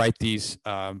and I write these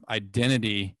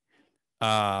identity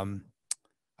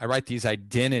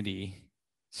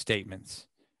statements,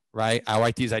 right? I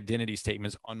write these identity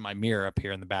statements on my mirror up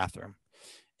here in the bathroom.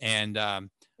 And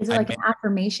is it like an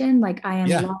affirmation? Like, I am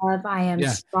love, I am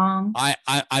strong.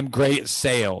 I'm great at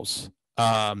sales.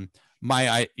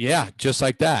 Just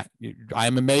like that. I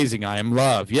am amazing. I am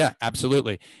love. Yeah,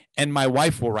 absolutely. And my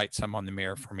wife will write some on the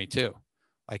mirror for me too.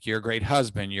 Like, you're a great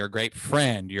husband, you're a great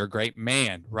friend, you're a great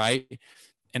man, right?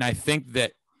 And I think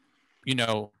that,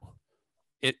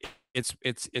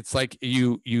 it's like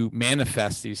you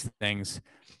manifest these things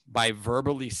by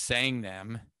verbally saying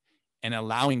them and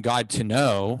allowing God to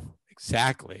know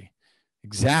exactly.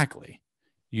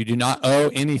 You do not owe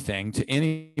anything to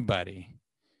anybody.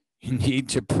 You need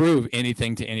to prove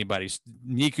anything to anybody.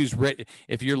 Nikou's written.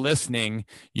 If you're listening,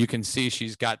 you can see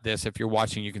she's got this. If you're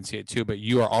watching, you can see it too. But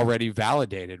you are already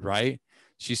validated, right?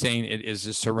 She's saying it is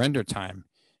a surrender time,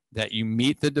 that you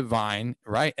meet the divine,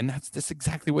 right? And that's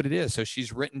exactly what it is. So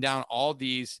she's written down all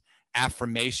these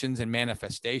affirmations and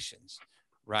manifestations,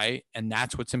 right? And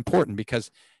that's what's important,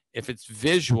 because if it's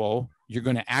visual, you're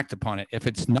going to act upon it. If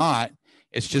it's not,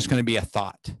 it's just going to be a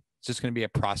thought. It's just going to be a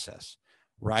process,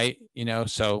 right?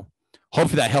 So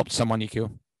hopefully that helped someone,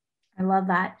 Nikou. I love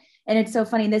that. And it's so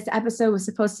funny. This episode was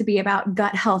supposed to be about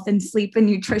gut health and sleep and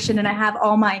nutrition. And I have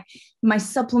all my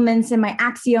supplements and my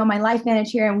Axio, my Life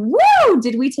Manage here. And woo,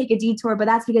 did we take a detour? But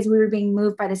that's because we were being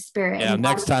moved by the Spirit. Yeah,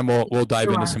 next time we'll dive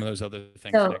into some of those other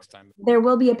things next time. There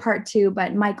will be a part 2,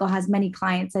 but Michael has many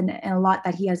clients and a lot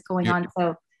that he has going on.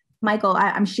 So Michael,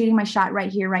 I'm shooting my shot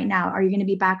right here, right now. Are you going to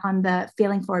be back on the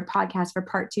Failing Forward podcast for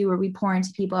part 2, where we pour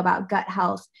into people about gut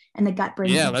health and the gut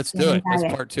brain? Yeah, let's do it.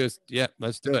 That's part 2. Yeah,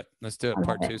 let's do it. Let's do it.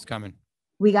 Part 2 is coming.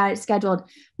 We got it scheduled.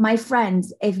 My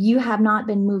friends, if you have not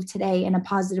been moved today in a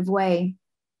positive way,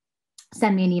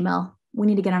 send me an email. We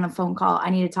need to get on a phone call.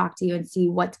 I need to talk to you and see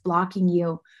what's blocking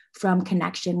you from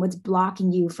connection, what's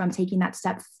blocking you from taking that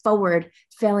step forward,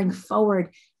 failing forward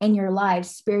in your life,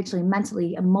 spiritually,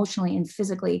 mentally, emotionally, and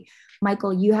physically.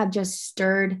 Michael, you have just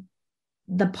stirred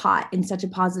the pot in such a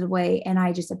positive way. And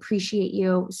I just appreciate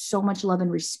you. So much love and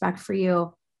respect for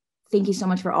you. Thank you so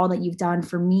much for all that you've done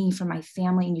for me, for my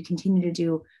family, and you continue to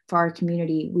do for our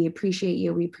community. We appreciate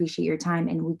you. We appreciate your time,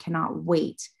 and we cannot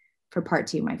wait for part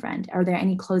 2, my friend. Are there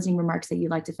any closing remarks that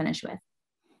you'd like to finish with?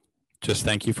 Just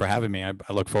thank you for having me. I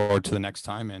look forward to the next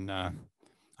time. And I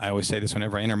always say this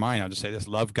whenever I enter mine. I'll just say this: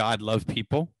 love God, love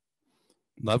people,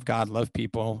 love God, love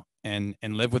people, and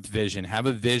live with vision. Have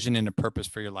a vision and a purpose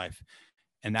for your life.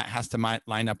 And that has to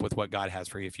line up with what God has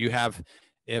for you. If you have,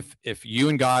 if you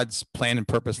and God's plan and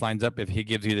purpose lines up, if he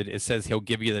gives you it says he'll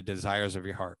give you the desires of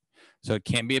your heart. So it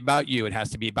can't be about you. It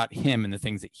has to be about him and the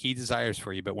things that he desires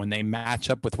for you. But when they match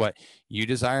up with what you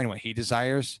desire and what he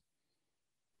desires,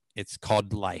 it's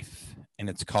called life, and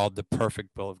it's called the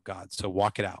perfect will of God. So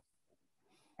walk it out.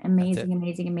 Amazing,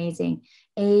 amazing, amazing.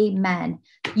 Amen.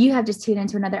 You have just tuned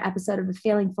into another episode of the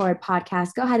Failing Forward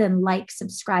podcast. Go ahead and like,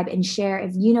 subscribe, and share.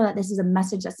 If you know that this is a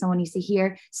message that someone needs to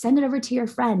hear, send it over to your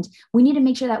friend. We need to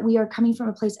make sure that we are coming from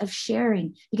a place of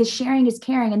sharing, because sharing is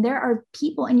caring. And there are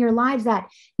people in your lives that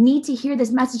need to hear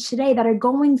this message today, that are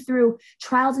going through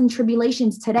trials and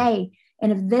tribulations today.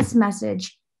 And if this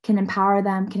message can empower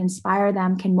them, can inspire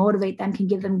them, can motivate them, can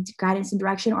give them guidance and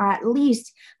direction, or at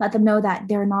least let them know that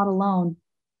they're not alone,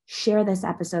 share this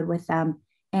episode with them.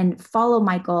 And follow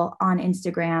Michael on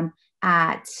Instagram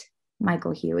at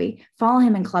Michael Huey. Follow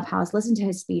him in Clubhouse. Listen to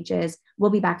his speeches. We'll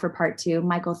be back for part 2.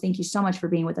 Michael, thank you so much for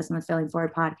being with us on the Failing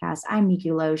Forward podcast. I'm Nikou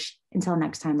Lohse. Until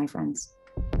next time, my friends.